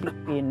the baby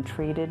being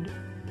treated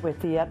with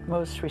the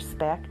utmost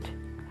respect.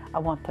 I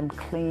want them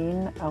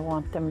clean. I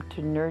want them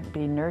to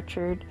be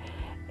nurtured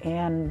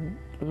and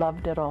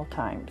loved at all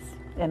times.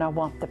 And I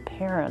want the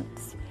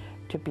parents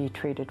to be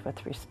treated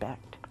with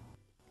respect.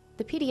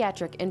 The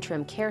Pediatric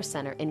Interim Care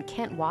Center in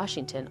Kent,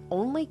 Washington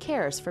only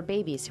cares for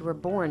babies who were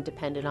born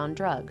dependent on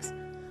drugs.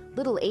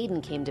 Little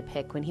Aiden came to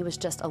PIC when he was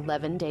just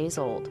 11 days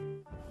old.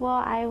 Well,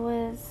 I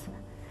was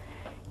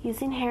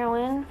using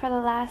heroin for the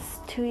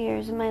last 2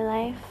 years of my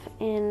life.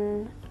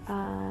 In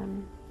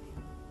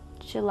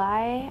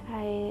July,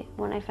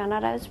 when I found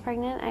out I was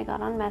pregnant, I got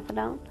on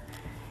methadone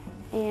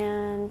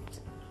and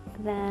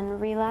then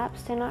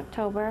relapsed in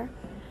October.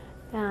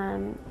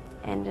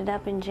 ended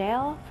up in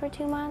jail for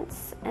 2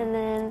 months, and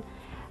then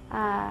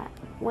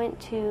went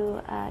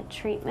to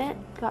treatment,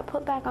 got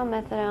put back on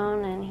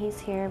methadone, and he's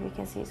here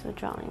because he's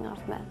withdrawing off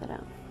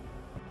methadone.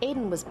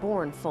 Aiden was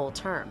born full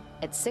term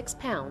at 6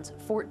 pounds,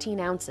 14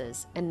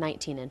 ounces, and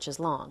 19 inches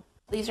long.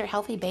 These are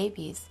healthy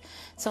babies,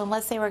 so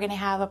unless they were going to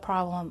have a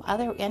problem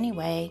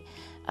anyway,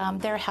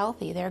 they're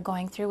healthy. They're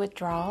going through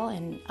withdrawal,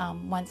 and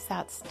once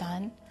that's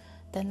done,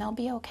 then they'll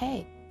be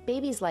okay.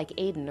 Babies like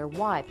Aiden are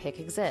why PIC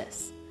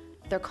exists.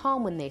 They're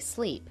calm when they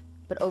sleep,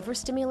 but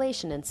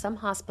overstimulation in some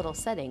hospital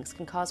settings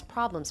can cause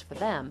problems for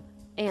them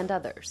and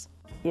others.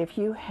 If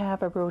you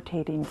have a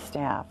rotating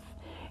staff,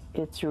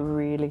 it's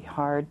really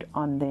hard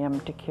on them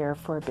to care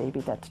for a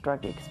baby that's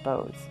drug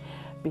exposed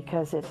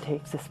because it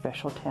takes a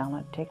special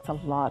talent, it takes a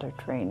lot of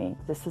training.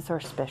 This is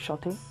our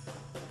specialty.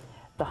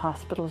 The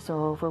hospitals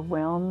are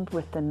overwhelmed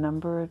with the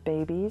number of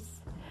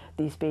babies.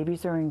 These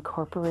babies are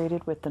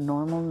incorporated with the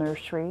normal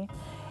nursery.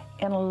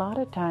 And a lot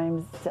of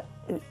times,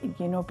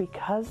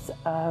 because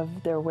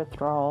of their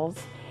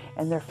withdrawals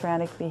and their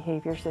frantic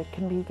behaviors, it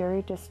can be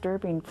very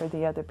disturbing for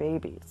the other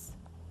babies.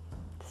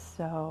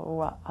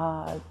 So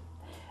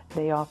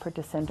they offered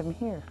to send them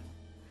here.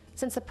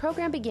 Since the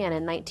program began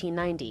in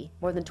 1990,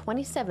 more than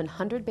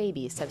 2,700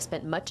 babies have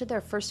spent much of their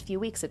first few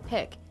weeks at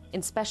PIC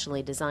in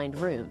specially designed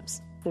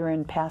rooms. They're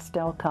in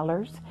pastel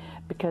colors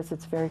because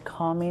it's very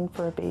calming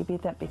for a baby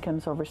that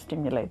becomes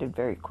overstimulated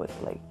very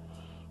quickly.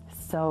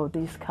 So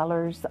these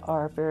colors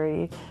are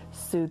very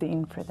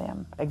soothing for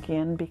them,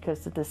 again,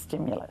 because of the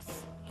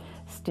stimulus.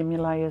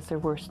 Stimuli is their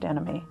worst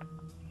enemy.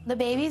 The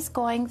babies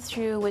going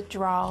through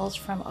withdrawals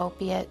from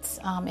opiates,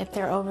 if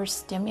they're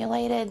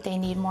overstimulated, they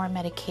need more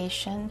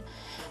medication.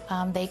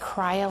 They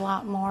cry a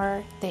lot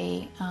more.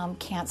 They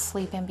can't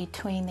sleep in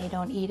between. They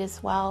don't eat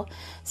as well.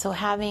 So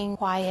having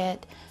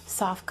quiet,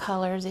 soft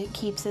colors, it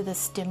keeps the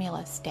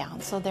stimulus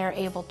down. So they're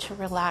able to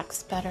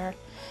relax better.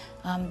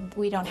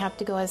 We don't have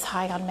to go as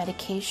high on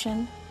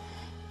medication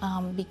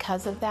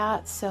because of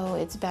that. So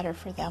it's better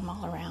for them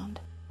all around.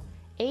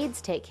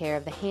 Aides take care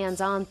of the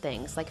hands-on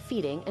things like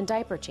feeding and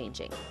diaper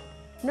changing.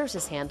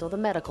 Nurses handle the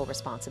medical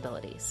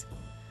responsibilities.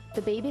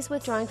 The babies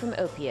withdrawing from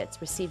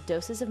opiates receive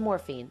doses of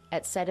morphine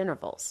at set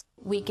intervals.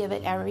 We give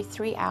it every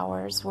 3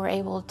 hours. We're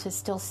able to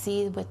still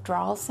see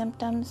withdrawal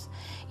symptoms.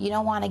 You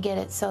don't want to get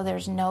it so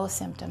there's no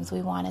symptoms.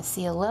 We want to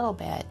see a little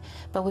bit,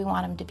 but we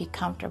want them to be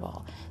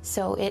comfortable.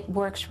 So it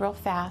works real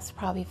fast,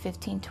 probably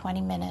 15,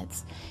 20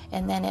 minutes,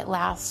 and then it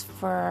lasts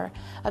for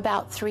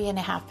about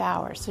 3.5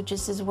 hours. So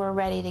just as we're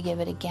ready to give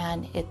it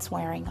again, it's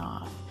wearing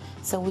off.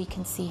 So we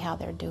can see how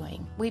they're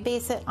doing. We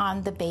base it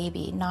on the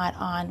baby, not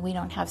on, we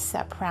don't have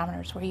set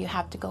parameters where you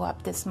have to go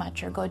up this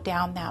much or go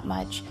down that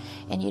much,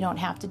 and you don't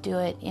have to do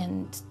it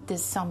in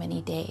this so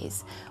many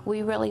days.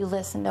 We really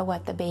listen to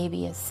what the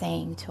baby is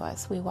saying to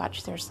us. We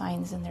watch their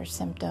signs and their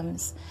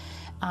symptoms,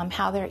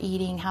 how they're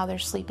eating, how they're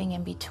sleeping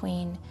in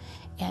between,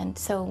 and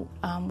so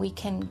we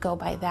can go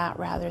by that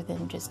rather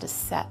than just a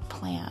set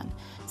plan.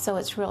 So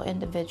it's real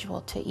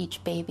individual to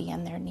each baby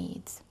and their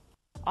needs.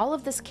 All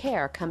of this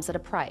care comes at a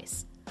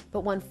price,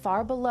 but one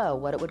far below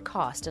what it would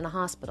cost in a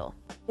hospital.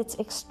 It's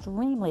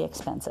extremely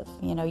expensive.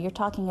 You know, you're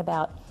talking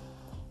about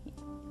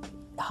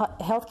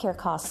healthcare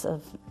costs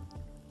of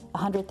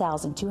 $100,000,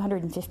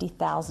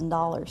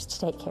 $250,000 to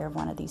take care of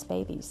one of these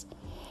babies,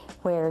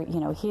 where, you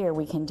know, here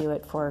we can do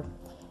it for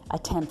a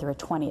 10th or a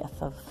 20th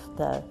of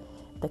the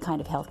kind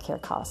of healthcare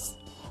costs.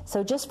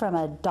 So just from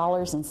a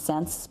dollars and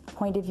cents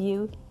point of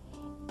view,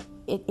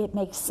 it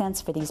makes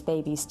sense for these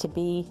babies to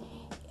be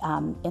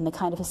in the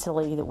kind of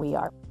facility that we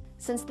are.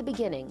 Since the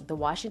beginning, the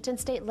Washington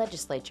State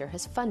Legislature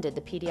has funded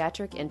the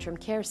Pediatric Interim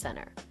Care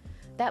Center.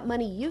 That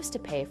money used to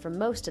pay for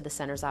most of the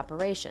center's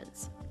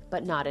operations,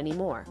 but not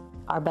anymore.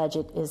 Our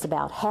budget is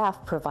about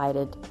half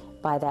provided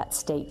by that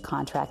state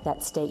contract,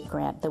 that state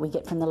grant that we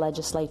get from the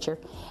legislature,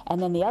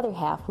 and then the other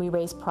half we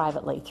raise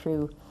privately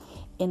through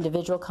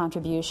individual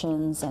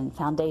contributions and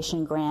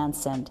foundation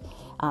grants and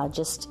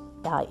just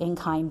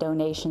in-kind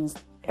donations.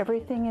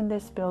 Everything in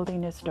this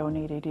building is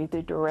donated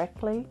either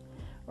directly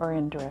or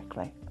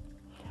indirectly.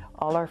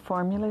 All our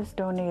formula is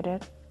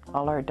donated,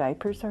 all our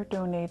diapers are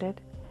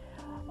donated,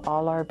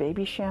 all our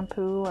baby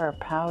shampoo, our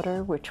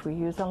powder, which we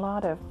use a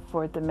lot of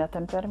for the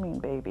methamphetamine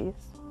babies.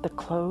 The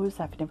clothes,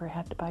 I've never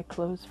had to buy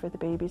clothes for the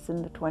babies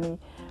in the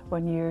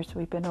 21 years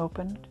we've been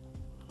opened.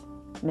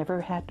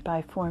 Never had to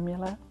buy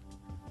formula.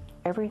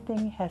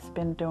 Everything has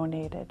been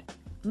donated.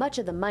 Much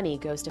of the money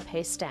goes to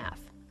pay staff,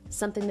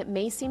 something that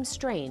may seem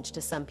strange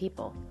to some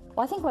people.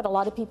 Well, I think what a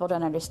lot of people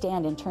don't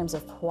understand in terms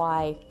of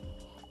why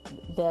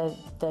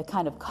the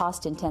kind of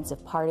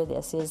cost-intensive part of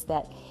this is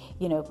that,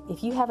 you know,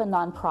 if you have a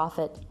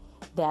nonprofit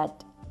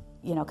that,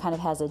 you know, kind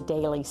of has a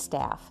daily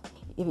staff,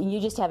 if you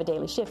just have a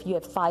daily shift, you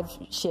have 5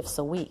 shifts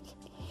a week.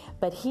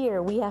 But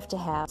here we have to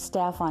have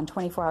staff on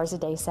 24 hours a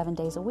day, 7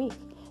 days a week.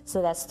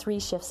 So that's 3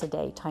 shifts a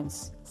day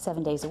times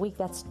 7 days a week.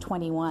 That's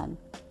 21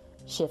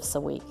 shifts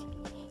a week.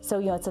 So,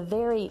 you know, it's a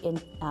very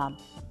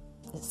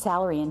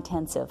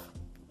salary-intensive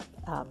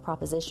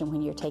proposition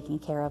when you're taking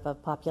care of a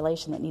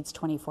population that needs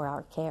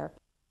 24-hour care.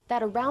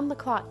 That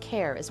around-the-clock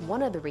care is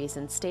one of the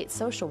reasons state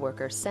social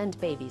workers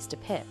send babies to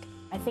PIC.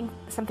 I think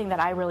something that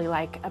I really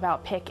like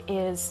about PIC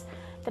is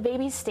the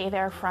babies stay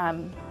there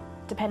from,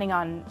 depending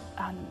on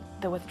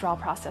the withdrawal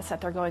process that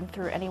they're going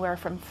through, anywhere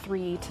from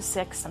 3 to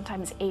 6,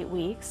 sometimes 8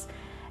 weeks.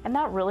 And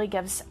that really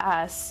gives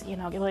us, it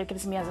really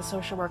gives me as a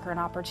social worker an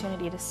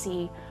opportunity to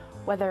see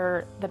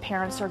whether the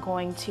parents are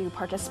going to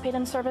participate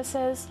in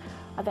services.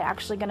 Are they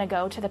actually going to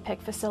go to the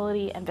PIC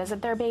facility and visit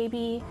their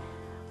baby?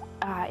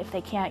 If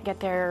they can't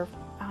get there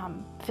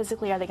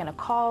physically, are they going to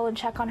call and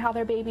check on how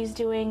their baby's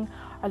doing?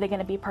 Are they going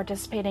to be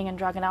participating in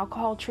drug and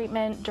alcohol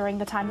treatment during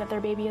the time that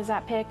their baby is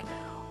at PIC?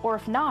 Or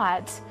if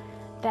not,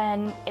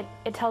 then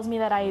it tells me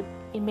that I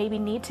maybe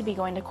need to be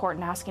going to court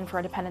and asking for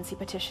a dependency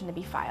petition to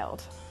be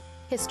filed.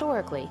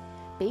 Historically,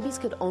 babies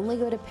could only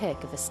go to PIC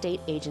if a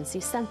state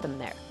agency sent them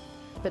there.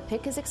 But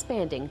PIC is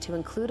expanding to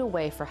include a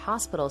way for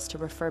hospitals to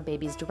refer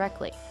babies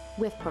directly,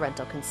 with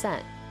parental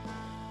consent.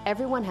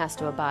 Everyone has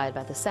to abide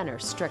by the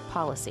center's strict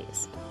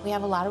policies. We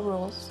have a lot of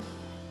rules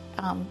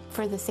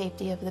for the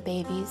safety of the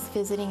babies.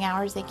 Visiting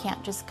hours, they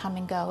can't just come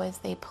and go as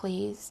they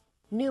please.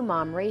 New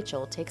mom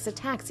Rachel takes a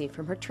taxi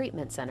from her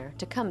treatment center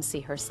to come see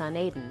her son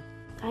Aiden.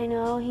 I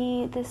know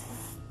this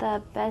is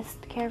the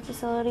best care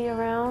facility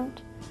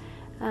around.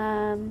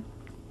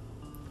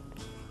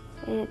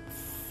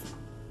 It's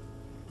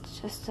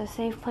just a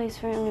safe place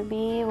for him to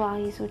be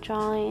while he's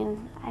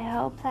withdrawing. I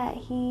hope that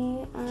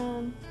he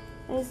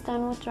is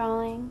done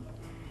withdrawing,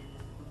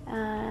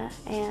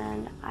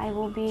 and I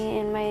will be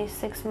in my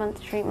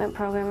 6-month treatment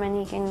program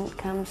and he can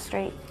come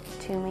straight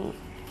to me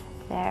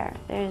there.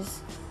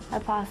 There's a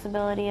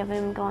possibility of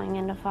him going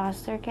into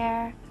foster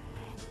care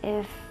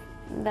if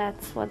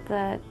that's what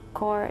the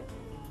court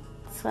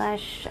 /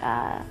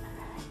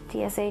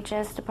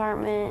 TSHS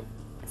department,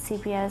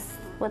 CPS,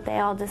 what they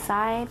all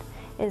decide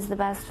is the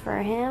best for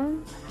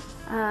him.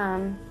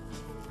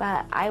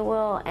 But I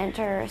will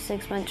enter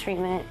 6-month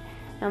treatment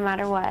no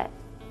matter what,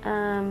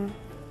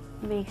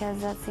 because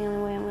that's the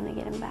only way I'm going to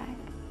get him back.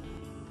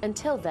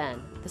 Until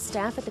then, the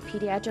staff at the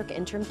Pediatric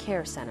Interim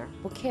Care Center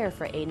will care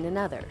for Aiden and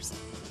others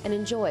and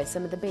enjoy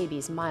some of the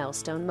baby's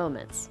milestone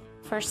moments.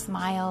 First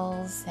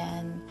smiles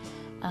and,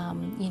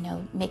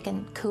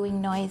 making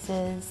cooing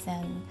noises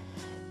and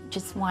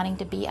just wanting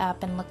to be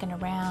up and looking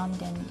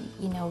around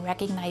and,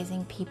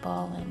 recognizing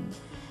people, and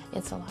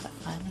it's a lot of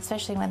fun,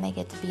 especially when they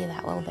get to be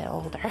that little bit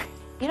older.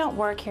 You don't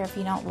work here if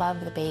you don't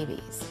love the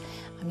babies.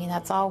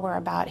 That's all we're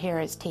about here,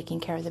 is taking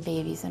care of the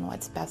babies and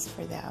what's best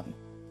for them.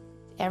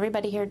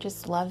 Everybody here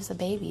just loves the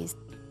babies.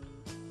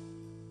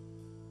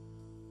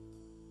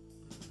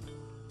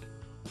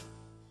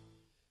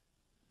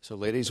 So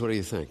ladies, what do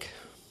you think?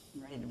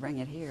 I'm ready to bring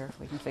it here if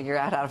we can figure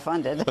out how to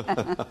fund it.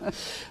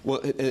 Well,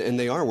 and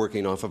they are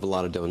working off of a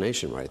lot of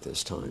donation right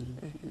this time.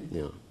 Mm-hmm.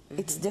 Yeah.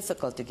 It's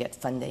difficult to get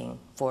funding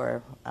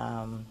for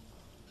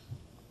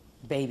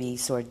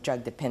babies who are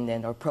drug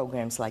dependent or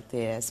programs like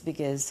this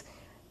because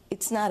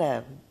it's not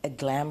a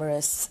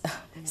glamorous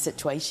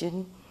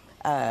situation,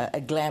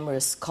 a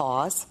glamorous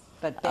cause.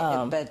 But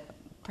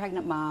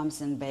pregnant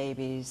moms and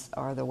babies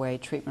are the way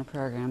treatment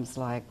programs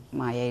like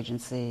my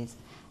agencies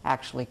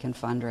actually can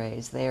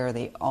fundraise. They are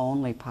the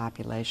only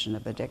population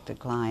of addicted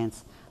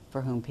clients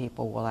for whom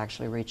people will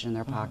actually reach in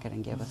their pocket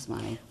and give us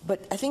money.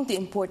 But I think the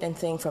important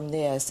thing from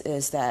this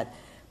is that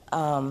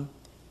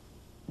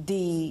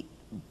the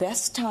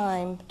best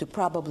time to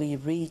probably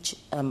reach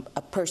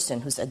a person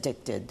who's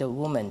addicted, the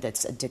woman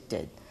that's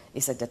addicted,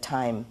 is at the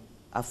time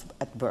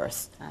at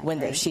birth,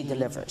 when she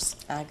delivers.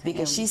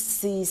 Because she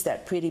sees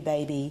that pretty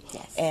baby,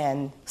 yes,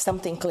 and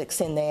something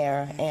clicks in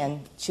there,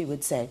 and she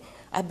would say,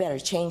 I better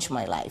change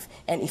my life.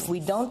 And if we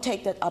don't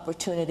take that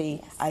opportunity,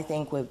 yes, I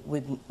think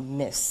we'd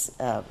miss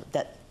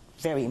that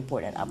very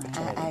important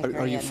opportunity.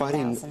 Are you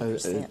fighting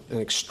an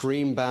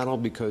extreme battle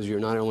because you're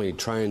not only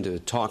trying to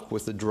talk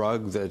with the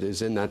drug that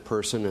is in that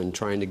person and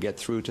trying to get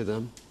through to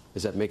them?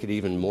 Does that make it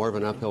even more of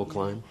an uphill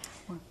climb?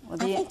 I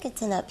think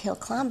it's an uphill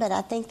climb, but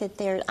I think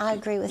that I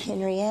agree with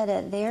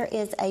Henrietta. There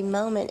is a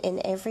moment in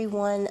every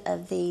one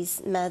of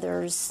these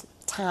mothers'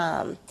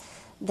 time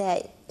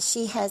that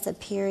she has a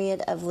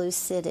period of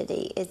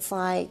lucidity. It's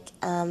like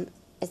a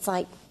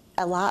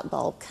light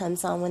bulb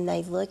comes on when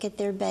they look at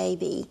their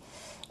baby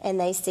and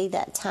they see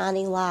that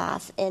tiny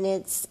life. And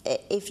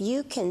if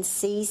you can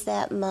seize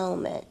that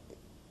moment,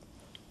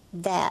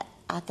 that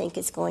I think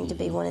is going to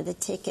be one of the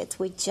tickets.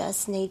 We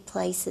just need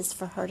places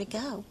for her to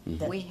go.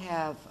 We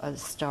have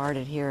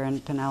started here in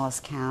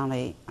Pinellas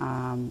County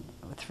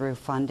through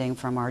funding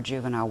from our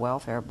Juvenile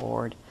Welfare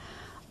Board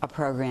a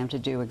program to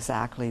do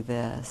exactly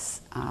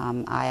this.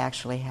 I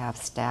actually have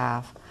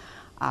staff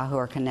who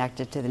are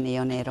connected to the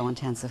neonatal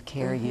intensive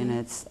care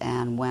units,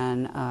 and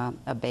when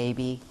a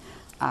baby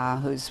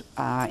who's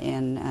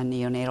in a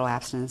neonatal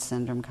abstinence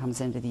syndrome comes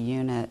into the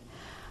unit,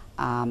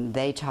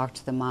 they talk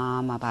to the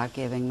mom about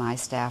giving my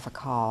staff a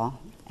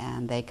call,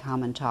 and they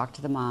come and talk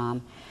to the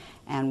mom,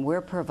 and we're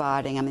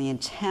providing, the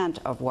intent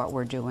of what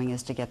we're doing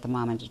is to get the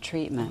mom into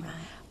treatment,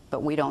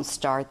 But we don't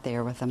start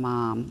there with the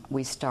mom.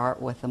 We start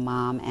with the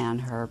mom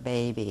and her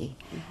baby.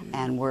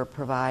 And we're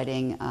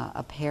providing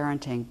a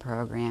parenting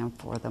program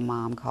for the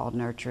mom called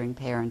Nurturing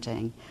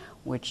Parenting,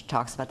 which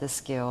talks about the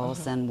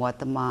skills and what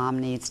the mom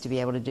needs to be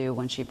able to do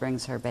when she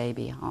brings her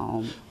baby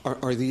home.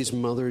 Are these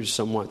mothers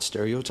somewhat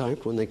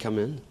stereotyped when they come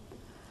in?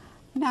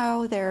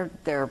 No,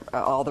 they're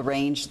all the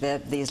range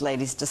that these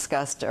ladies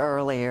discussed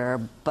earlier.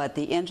 But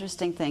the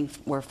interesting thing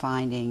we're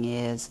finding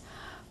is,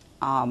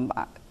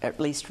 at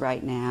least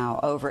right now,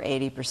 over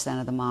 80%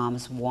 of the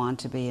moms want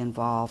to be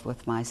involved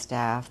with my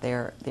staff.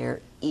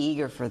 They're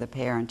eager for the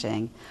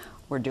parenting.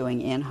 We're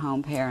doing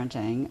in-home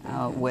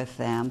parenting with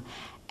them.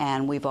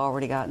 And we've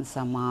already gotten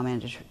some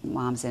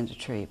moms into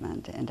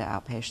treatment, into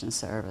outpatient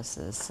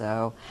services.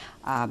 So,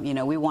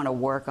 we want to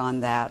work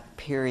on that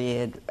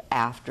period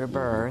after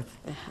birth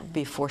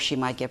before she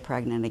might get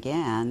pregnant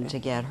again to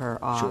get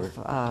her off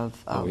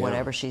of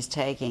whatever she's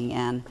taking.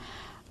 And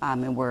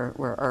we're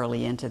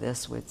early into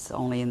this. It's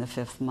only in the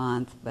 5th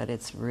month, but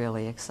it's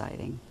really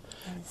exciting.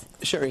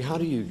 Sherry, how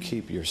do you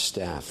keep your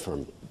staff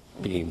from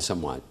being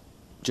somewhat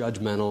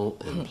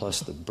judgmental, and plus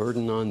the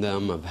burden on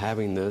them of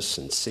having this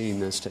and seeing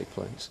this take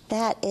place?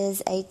 That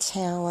is a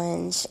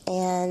challenge.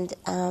 And,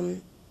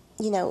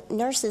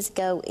 nurses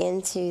go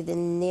into the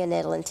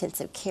neonatal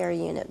intensive care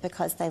unit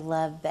because they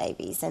love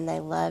babies and they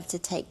love to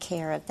take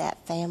care of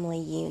that family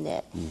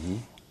unit.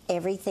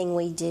 Everything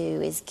we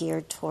do is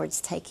geared towards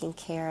taking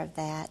care of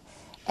that.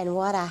 And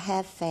what I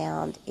have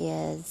found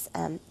is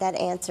that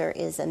answer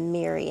is a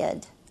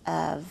myriad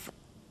of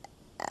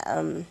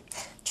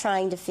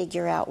trying to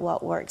figure out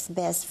what works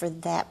best for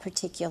that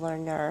particular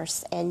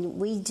nurse. And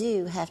we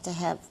do have to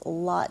have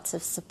lots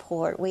of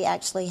support. We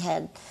actually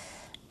had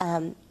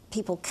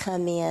people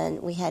come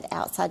in, we had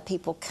outside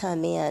people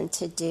come in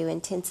to do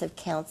intensive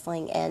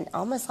counseling and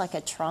almost like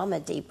a trauma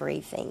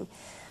debriefing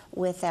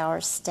with our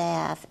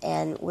staff,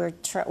 and we're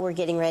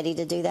getting ready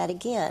to do that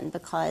again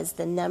because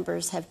the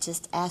numbers have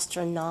just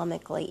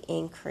astronomically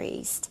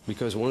increased.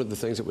 Because one of the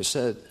things that was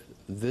said,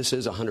 this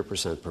is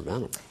 100%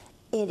 preventable.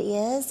 It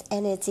is,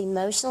 and it's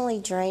emotionally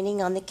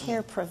draining on the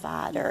care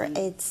provider.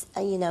 It's,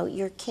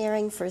 you're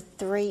caring for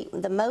 3,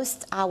 the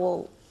most I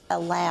will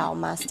allow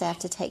my staff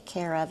to take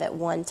care of at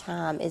one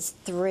time is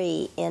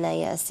 3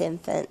 NAS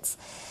infants.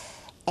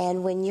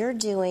 And when you're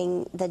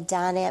doing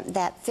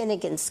that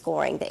Finnegan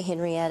scoring that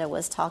Henrietta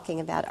was talking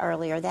about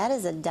earlier, that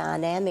is a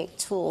dynamic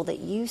tool that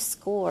you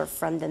score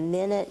from the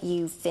minute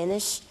you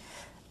finish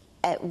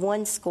at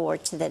one score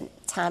to the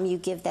time you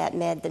give that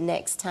med the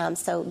next time.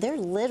 So they're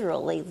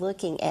literally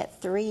looking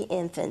at 3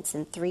 infants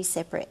in 3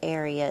 separate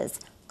areas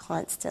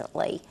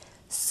constantly,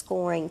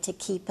 scoring to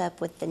keep up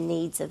with the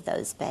needs of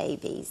those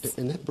babies.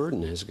 And that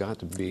burden has got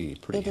to be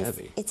pretty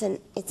heavy. It's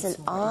an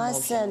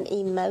awesome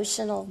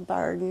emotional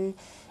burden.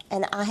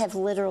 And I have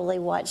literally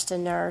watched a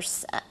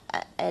nurse,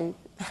 and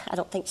I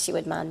don't think she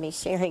would mind me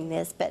sharing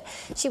this, but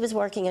she was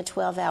working a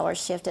 12-hour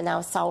shift, and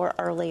I saw her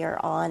earlier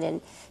on,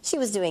 and she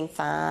was doing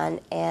fine.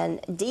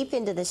 And deep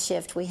into the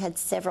shift, we had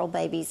several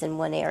babies in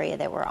one area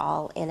that were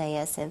all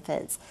NAS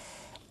infants.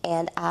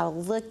 And I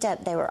looked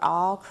up, they were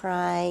all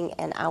crying,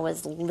 and I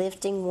was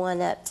lifting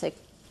one up to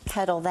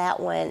cuddle that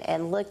one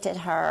and looked at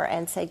her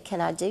and said, "Can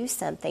I do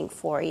something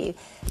for you?"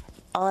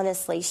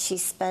 Honestly, she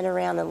spun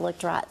around and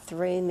looked right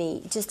through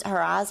me. Just her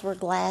eyes were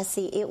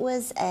glassy. It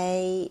was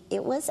a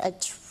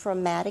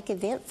traumatic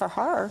event for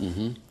her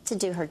to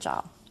do her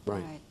job.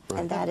 Right.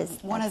 And that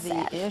is one of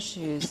the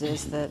issues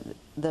is that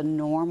the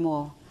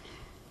normal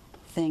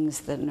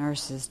things that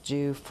nurses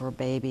do for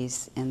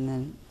babies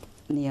in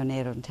the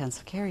neonatal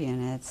intensive care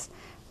units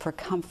for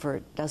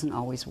comfort doesn't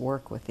always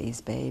work with these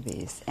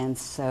babies. And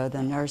so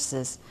the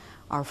nurses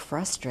are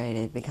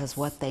frustrated because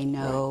what they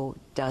know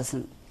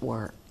doesn't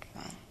work.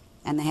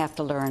 And they have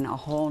to learn a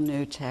whole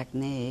new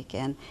technique.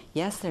 And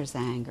yes, there's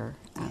anger.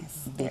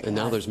 And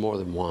now there's more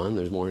than 1.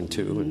 There's more than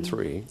 2 and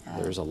 3.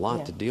 There's a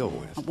lot to deal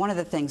with. One of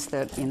the things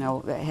that,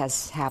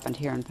 has happened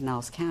here in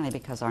Pinellas County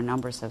because our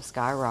numbers have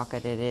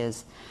skyrocketed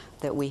is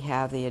that we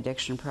have the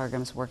addiction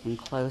programs working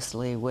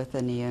closely with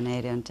the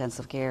neonatal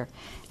intensive care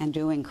and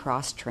doing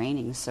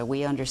cross-training so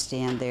we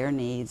understand their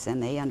needs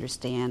and they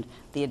understand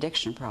the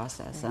addiction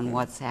process and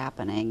what's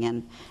happening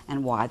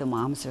and why the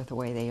moms are the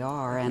way they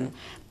are. And,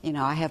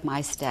 I have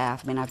my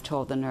staff, I've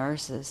told the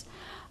nurses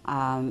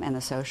and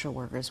the social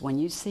workers, when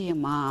you see a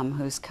mom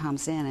who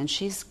comes in and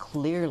she's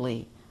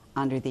clearly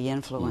under the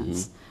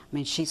influence,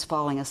 she's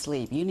falling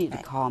asleep, you need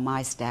to call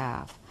my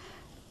staff.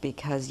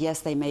 Because,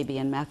 yes, they may be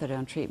in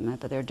methadone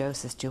treatment, but their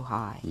dose is too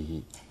high.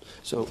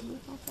 So,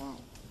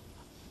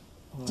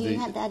 do you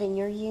have that in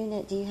your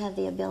unit? Do you have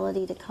the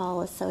ability to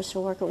call a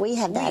social worker? We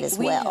have that as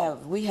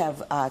well. We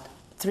have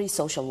 3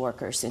 social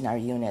workers in our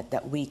unit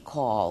that we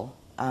call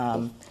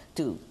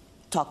to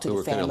talk to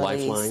the families. Kind of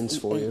lifelines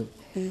for you?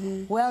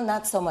 Well,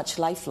 not so much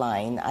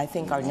lifeline. I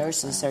think our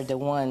nurses are the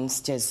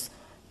ones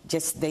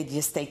they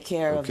just take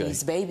care of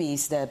these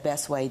babies the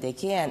best way they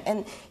can.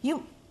 And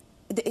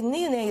the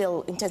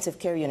neonatal intensive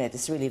care unit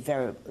is really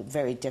very,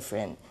 very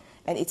different.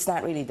 And it's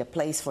not really the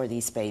place for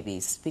these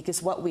babies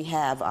because what we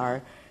have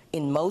are,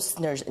 in most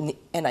in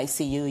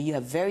NICU, you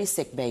have very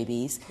sick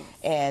babies,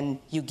 and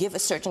you do a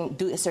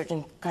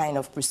certain kind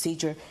of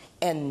procedure,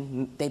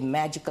 and they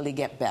magically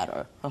get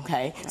better,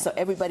 okay? Right. So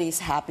everybody's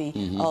happy.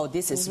 Oh,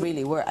 this is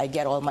really where I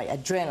get all my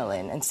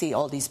adrenaline and see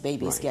all these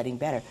babies getting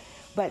better.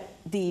 But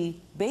the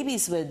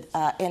babies with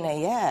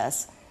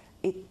NAS,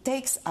 it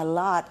takes a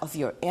lot of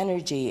your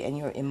energy and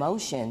your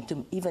emotion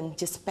to even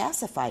just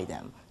pacify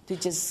them, to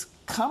just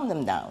calm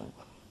them down.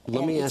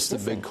 Let me ask the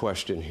big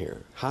question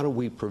here. How do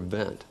we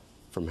prevent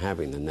from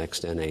having the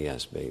next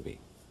NAS baby?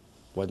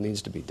 What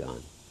needs to be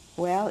done?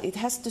 Well, it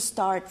has to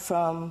start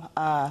from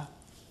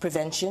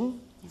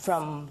prevention,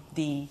 from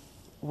the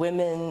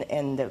women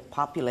and the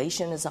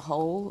population as a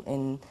whole,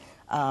 in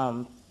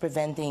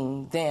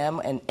preventing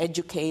them and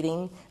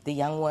educating the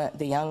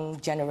young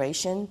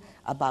generation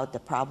about the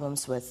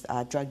problems with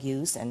drug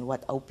use and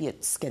what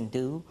opiates can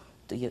do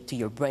to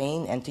your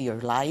brain and to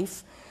your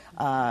life.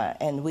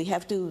 And we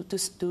have to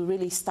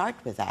really start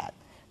with that,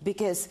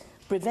 because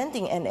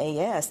preventing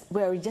NAS,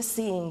 we're just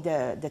seeing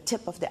the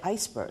tip of the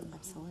iceberg.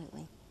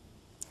 Absolutely.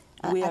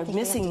 We are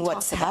missing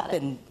what's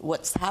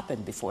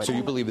happened before. So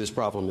you believe this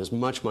problem is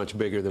much, much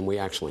bigger than we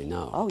actually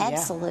know? Oh, yeah.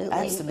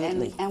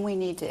 Absolutely. And we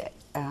need to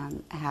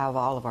have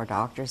all of our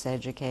doctors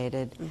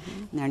educated.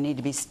 And there need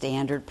to be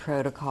standard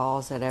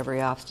protocols at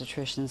every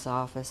obstetrician's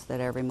office, that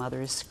every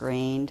mother is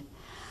screened.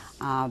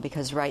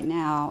 Because right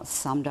now,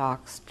 some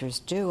doctors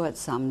do it,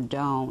 some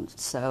don't.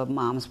 So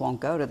moms won't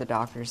go to the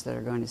doctors that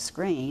are going to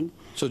screen.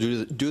 So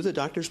do the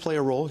doctors play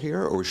a role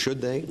here, or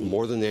should they,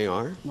 more than they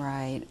are?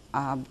 Right.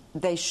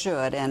 They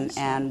should,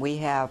 and we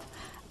have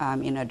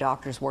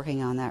doctors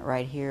working on that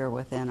right here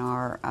within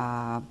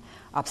our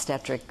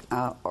obstetric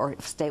or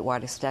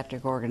statewide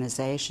obstetric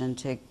organization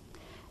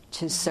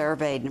to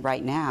survey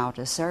right now,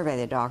 to survey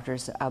the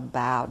doctors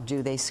about,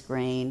 do they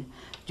screen,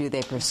 do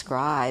they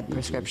prescribe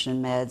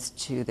prescription meds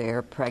to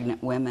their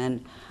pregnant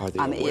women? Are they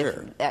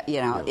aware?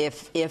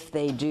 If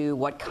they do,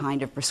 what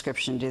kind of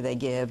prescription do they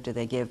give? Do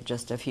they give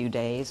just a few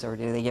days, or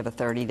do they give a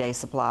 30-day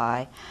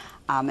supply?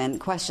 And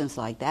questions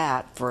like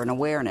that for an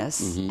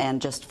awareness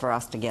and just for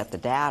us to get the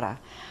data.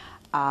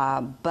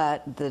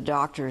 But the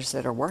doctors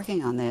that are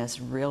working on this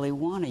really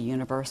want a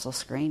universal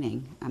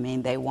screening. I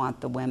mean, they want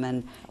the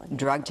women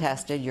drug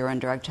tested, urine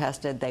drug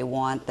tested. They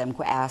want them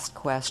asked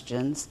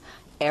questions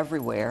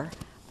everywhere.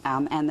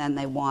 And then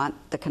they want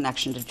the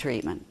connection to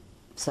treatment.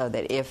 So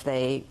that if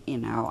they,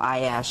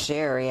 I ask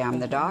Sherry, I'm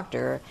the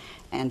doctor,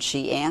 and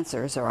she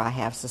answers, or I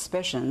have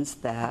suspicions,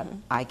 that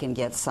I can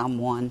get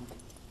someone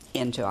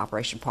into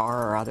Operation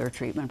PAR or other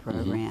treatment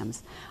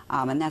programs.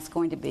 And that's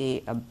going to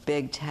be a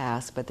big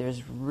task, but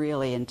there's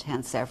really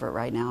intense effort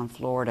right now in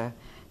Florida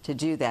to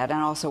do that,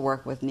 and also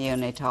work with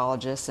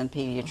neonatologists and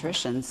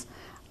pediatricians,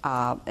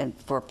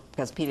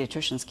 because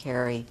pediatricians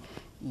carry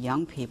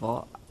young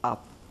people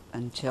up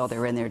until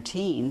they're in their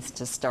teens,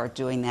 to start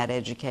doing that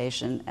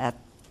education at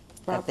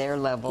their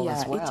level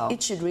as well.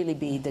 It should really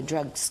be the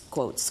drug,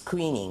 quote,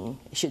 screening.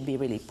 It should be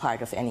really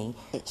part of any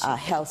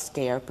health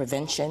care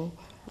prevention.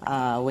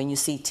 When you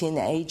see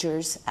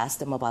teenagers, ask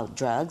them about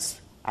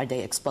drugs. Are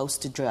they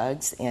exposed to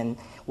drugs, and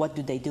what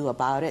do they do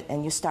about it?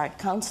 And you start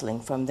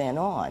counseling from then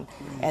on,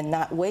 and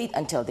not wait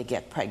until they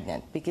get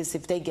pregnant. Because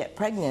if they get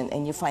pregnant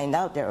and you find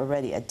out they're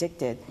already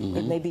addicted,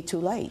 it may be too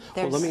late.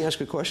 Well, let me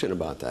ask a question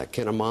about that.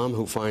 Can a mom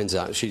who finds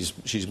out she's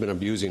been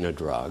abusing a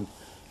drug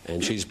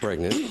and she's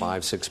pregnant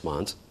 5-6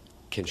 months,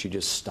 can she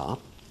just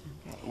stop?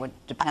 What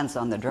depends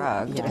on the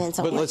drug.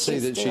 But let's say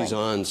that she's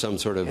on some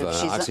sort of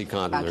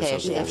OxyContin or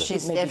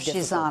something. If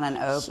she's on an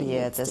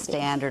opiate, the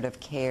standard of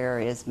care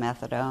is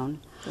methadone.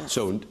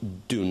 So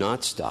do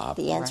not stop.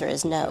 The answer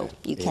is no.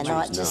 You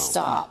cannot just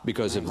stop.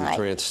 Because of the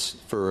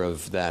transfer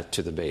of that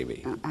to the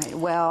baby.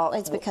 Well,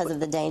 it's because of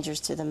the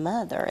dangers to the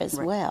mother as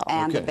well.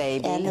 And the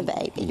baby. And the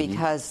baby.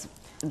 Because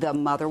the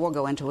mother will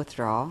go into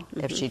withdrawal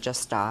if she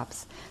just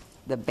stops.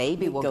 The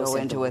baby will go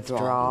into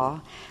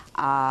withdrawal.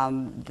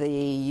 The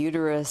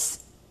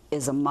uterus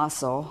is a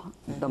muscle.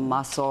 The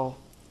muscle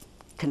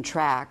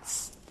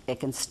contracts. It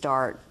can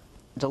start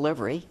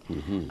delivery,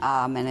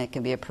 and it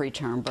can be a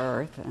preterm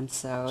birth, and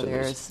so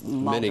there's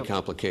many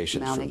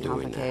complications from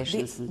doing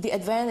that. The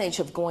advantage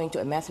of going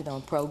to a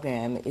methadone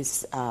program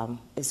is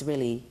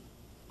really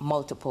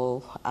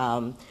multiple.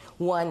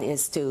 One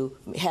is to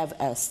have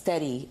a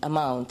steady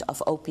amount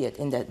of opiate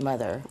in that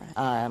mother,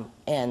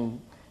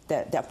 and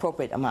the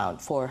appropriate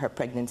amount for her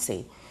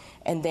pregnancy.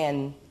 And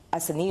then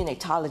as a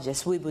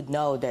neonatologist, we would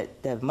know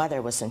that the mother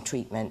was on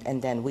treatment,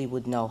 and then we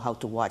would know how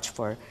to watch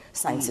for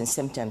signs and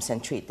symptoms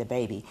and treat the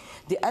baby.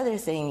 The other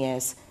thing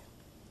is,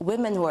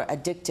 women who are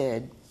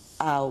addicted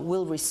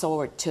will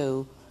resort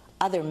to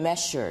other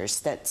measures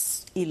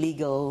that's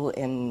illegal,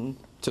 and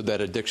so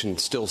that addiction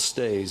still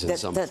stays in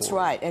some form. That's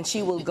right, and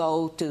she will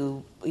go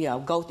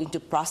into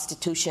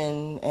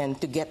prostitution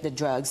and to get the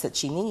drugs that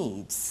she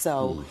needs.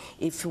 So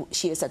if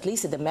she is at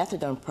least in the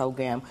methadone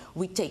program,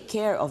 we take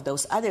care of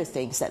those other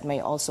things that may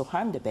also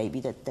harm the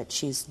baby that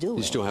she's doing.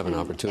 You still have an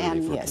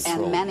opportunity for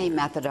control. And many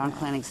methadone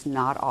clinics,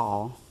 not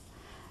all,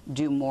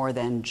 do more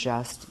than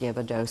just give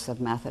a dose of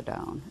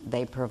methadone.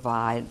 They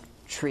provide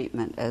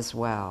treatment as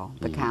well,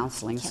 the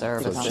counseling So it's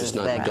services just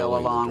not that go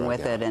billing the along drug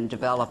with it, out. and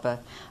develop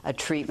a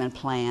treatment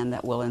plan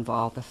that will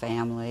involve the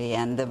family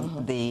and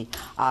the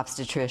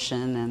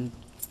obstetrician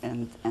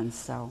and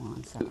so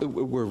on. So.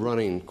 We're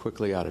running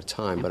quickly out of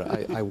time,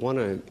 but I want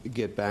to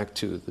get back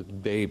to the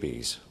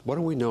babies. What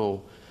do we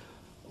know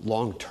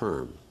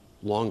long-term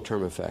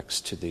effects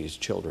to these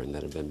children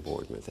that have been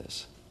born with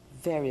this?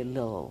 Very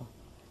little.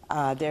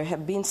 There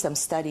have been some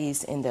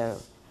studies in the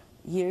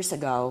years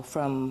ago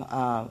from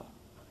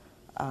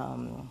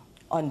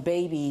on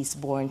babies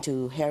born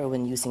to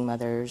heroin-using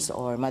mothers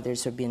or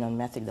mothers who have been on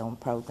methadone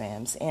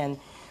programs, and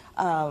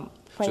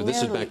so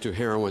this is back to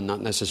heroin,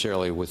 not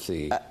necessarily with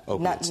the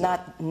opiates.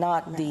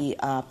 Not the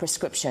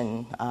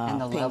prescription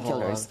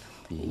painkillers.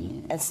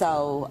 And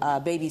so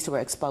babies were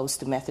exposed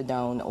to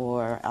methadone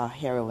or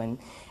heroin,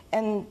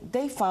 and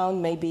they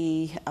found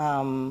maybe,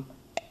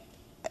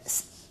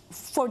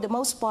 for the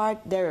most part,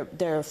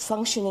 they're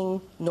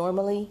functioning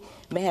normally,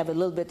 may have a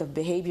little bit of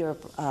behavioral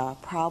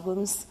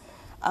problems,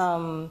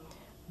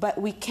 but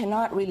we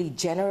cannot really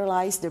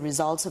generalize the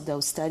results of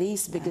those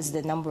studies because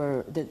the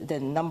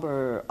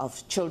number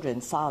of children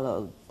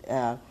followed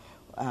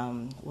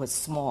was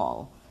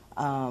small.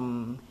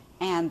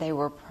 And they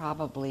were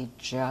probably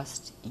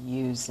just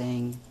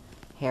using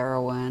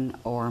heroin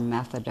or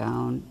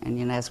methadone.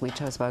 And as we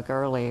spoke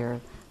earlier,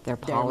 they're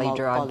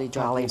polydrug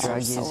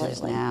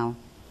users now.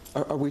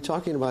 Are we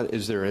talking about,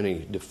 is there any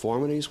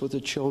deformities with the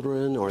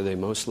children? Or are they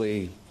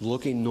mostly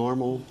looking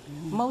normal?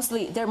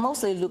 They're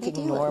mostly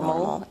looking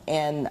normal,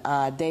 and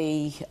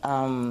they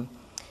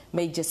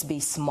may just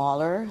be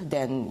smaller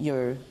than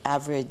your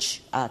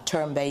average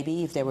term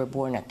baby if they were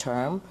born at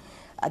term.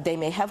 They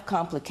may have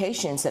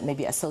complications that may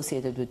be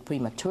associated with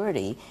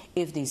prematurity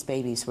if these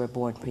babies were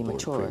born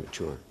premature.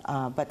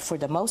 But for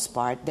the most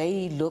part,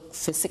 they look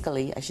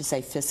physically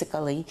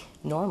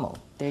normal.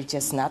 They're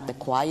just not the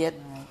quiet,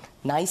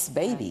 nice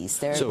babies.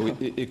 So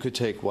it could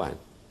take, what,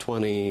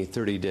 20,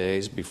 30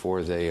 days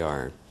before they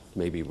are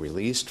maybe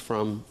released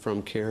from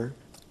care?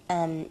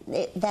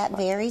 That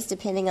varies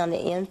depending on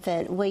the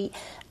infant.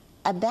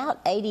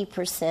 About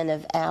 80%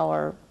 of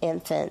our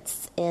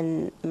infants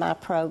in my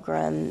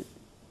program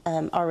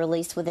are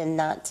released within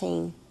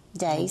 19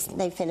 days.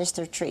 They finish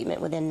their treatment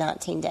within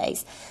 19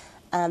 days.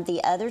 The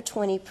other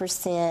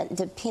 20%,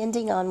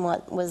 depending on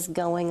what was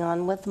going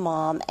on with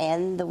mom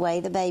and the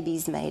way the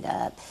baby's made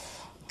up,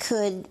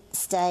 could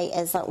stay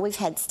as long. We've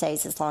had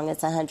stays as long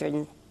as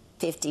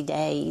 150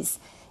 days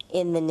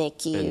in the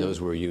NICU. And those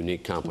were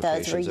unique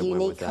complications. Those were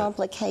unique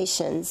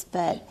complications,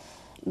 but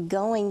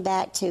going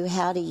back to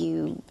how do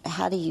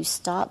you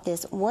stop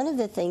this? One of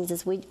the things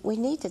is we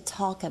need to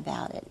talk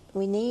about it.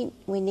 We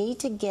need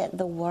to get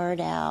the word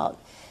out,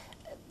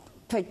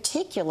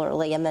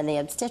 particularly among the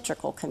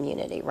obstetrical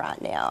community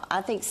right now.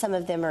 I think some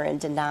of them are in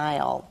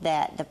denial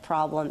that the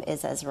problem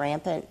is as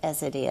rampant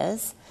as it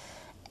is.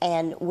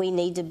 And we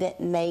need to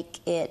make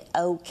it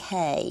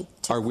okay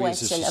to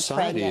question a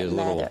pregnant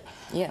mother.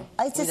 Yeah,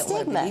 it's a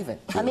stigma.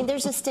 I mean,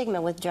 there's a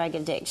stigma with drug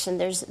addiction.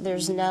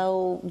 There's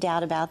no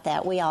doubt about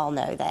that. We all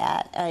know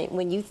that.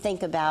 When you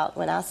think about,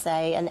 when I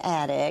say an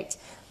addict,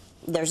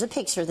 there's a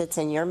picture that's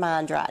in your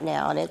mind right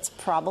now, and it's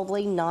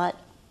probably not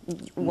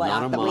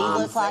what we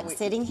look like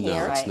sitting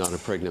here. No, it's not a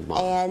pregnant mom.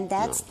 And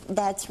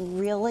that's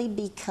really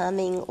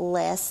becoming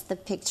less the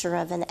picture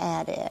of an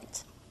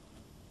addict.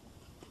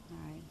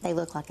 They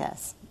look like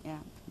us. Yeah,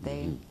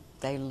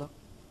 they look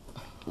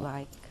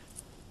like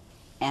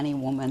any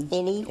woman.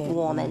 Any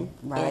woman.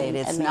 Right.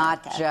 It's America.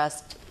 not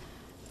just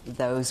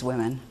those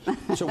women.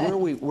 So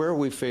where are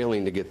we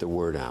failing to get the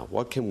word out?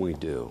 What can we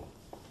do?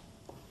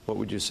 What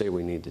would you say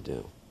we need to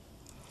do?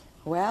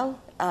 Well,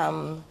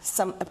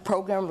 a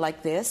program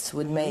like this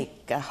would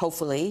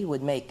hopefully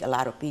would make a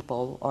lot of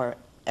people or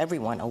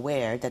everyone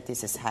aware that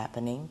this is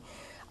happening,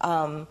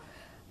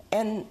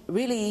 and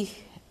really.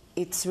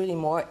 It's really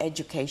more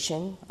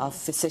education of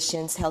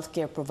physicians,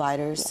 healthcare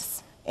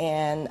providers,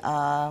 and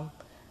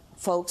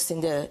folks in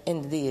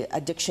the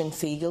addiction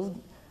field,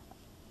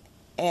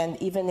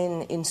 and even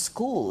in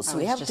schools.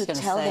 We have to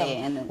tell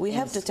them. We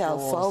have to tell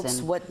folks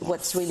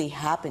what's really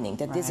happening.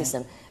 That this is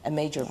a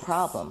major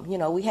problem. You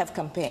know, we have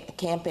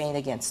campaign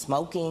against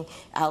smoking,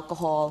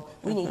 alcohol.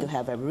 We need to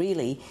have a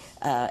really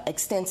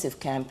extensive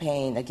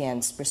campaign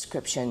against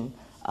prescription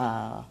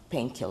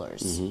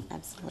painkillers.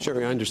 Absolutely.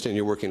 Sherry, I understand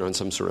you're working on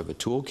some sort of a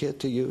toolkit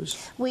to use?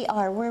 We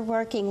are. We're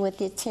working with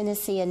the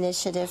Tennessee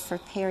Initiative for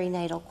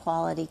Perinatal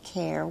Quality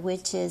Care,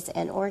 which is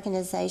an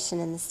organization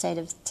in the state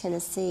of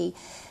Tennessee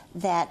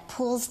that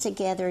pulls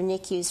together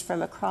NICUs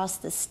from across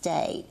the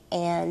state.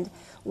 And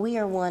we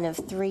are one of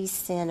 3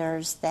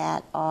 centers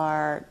that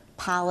are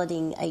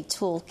piloting a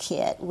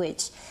toolkit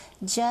which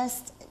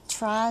just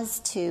tries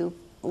to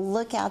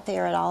look out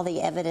there at all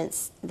the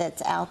evidence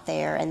that's out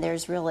there, and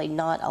there's really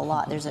not a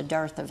lot. There's a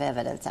dearth of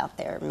evidence out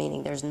there,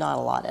 meaning there's not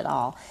a lot at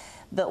all.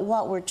 But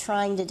what we're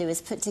trying to do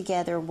is put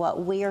together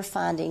what we are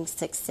finding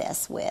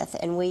success with,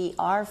 and we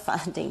are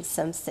finding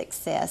some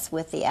success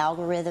with the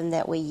algorithm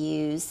that we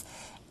use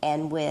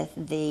and with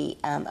the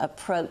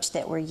approach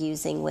that we're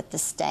using with the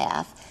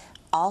staff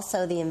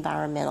also the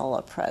environmental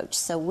approach.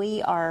 So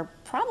we are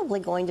probably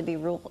going to be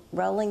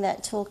rolling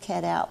that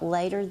toolkit out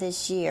later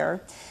this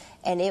year,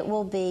 and it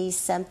will be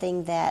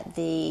something that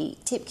the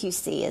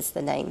TIPQC is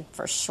the name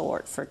for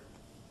short for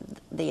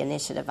the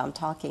initiative I'm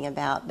talking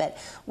about, but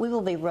we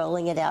will be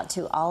rolling it out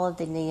to all of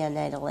the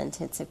neonatal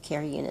intensive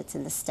care units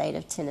in the state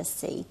of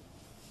Tennessee.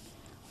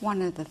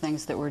 One of the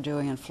things that we're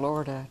doing in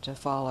Florida to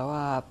follow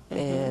up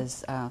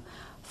is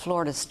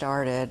Florida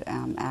started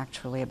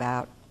actually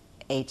about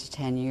 8 to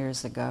 10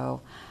 years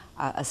ago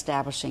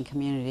establishing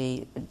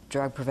community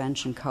drug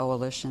prevention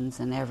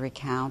coalitions in every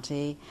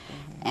county,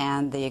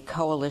 and the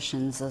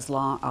coalitions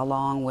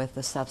along with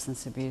the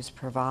substance abuse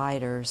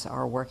providers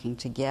are working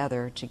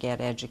together to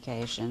get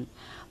education.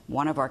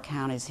 One of our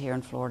counties here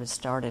in Florida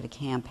started a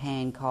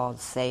campaign called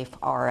Safe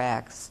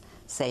RX,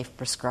 Safe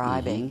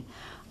Prescribing.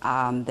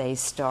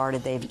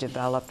 They've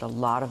developed a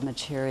lot of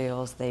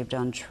materials. They've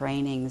done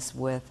trainings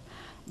with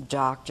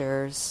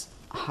doctors,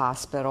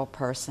 hospital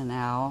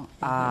personnel,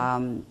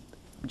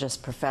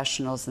 just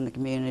professionals in the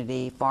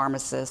community,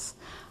 pharmacists,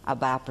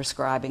 about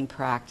prescribing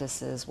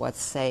practices,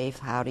 what's safe,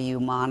 how do you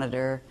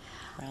monitor,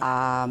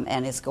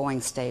 and it's going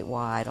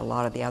statewide. A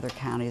lot of the other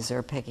counties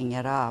are picking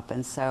it up,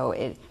 and so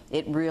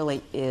it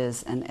really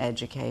is an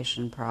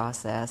education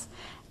process,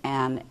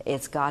 and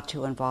it's got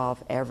to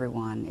involve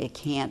everyone. It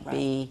can't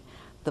be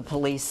the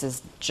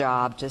police's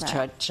job to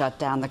shut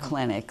down the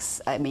clinics.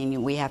 I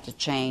mean, we have to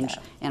change.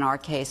 In our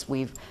case,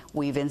 we've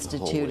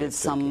instituted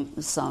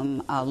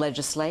some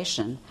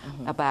legislation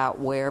about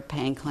where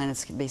pain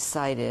clinics can be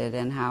cited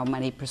and how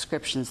many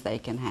prescriptions they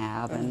can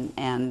have,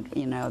 and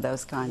you know,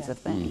 those kinds of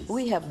things.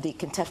 We have the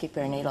Kentucky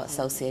Perinatal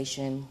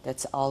Association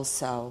that's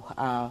also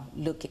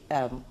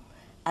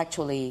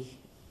actually.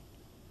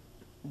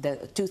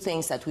 The two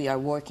things that we are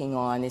working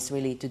on is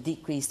really to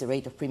decrease the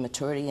rate of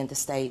prematurity in the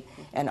state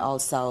and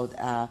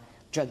also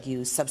drug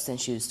use,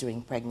 substance use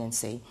during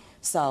pregnancy.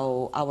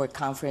 So our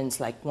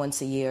conference, like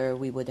once a year,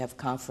 we would have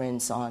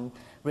conference on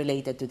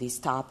related to these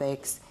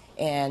topics,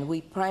 and we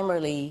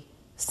primarily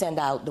send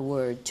out the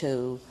word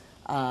to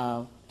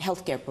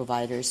healthcare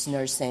providers,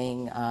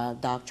 nursing,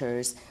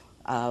 doctors,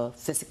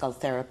 physical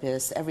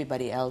therapists,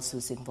 everybody else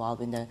who's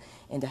involved in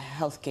the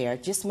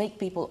healthcare. Just make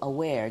people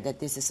aware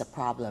that this is a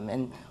problem,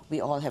 and we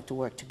all have to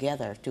work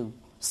together to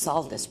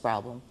solve this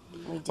problem.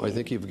 Well, I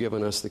think you've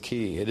given us the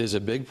key. It is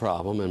a big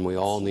problem, and we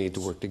all need to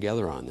work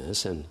together on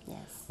this. And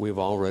we've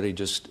already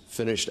just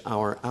finished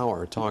our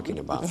hour talking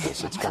about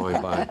this. It's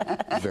going by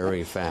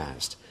very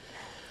fast.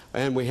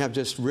 And we have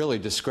just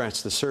really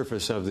scratched the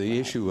surface of the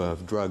issue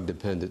of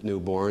drug-dependent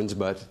newborns,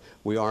 but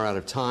we are out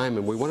of time,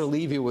 and we want to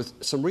leave you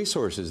with some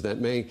resources that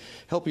may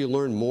help you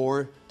learn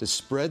more to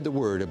spread the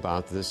word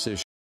about this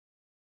issue.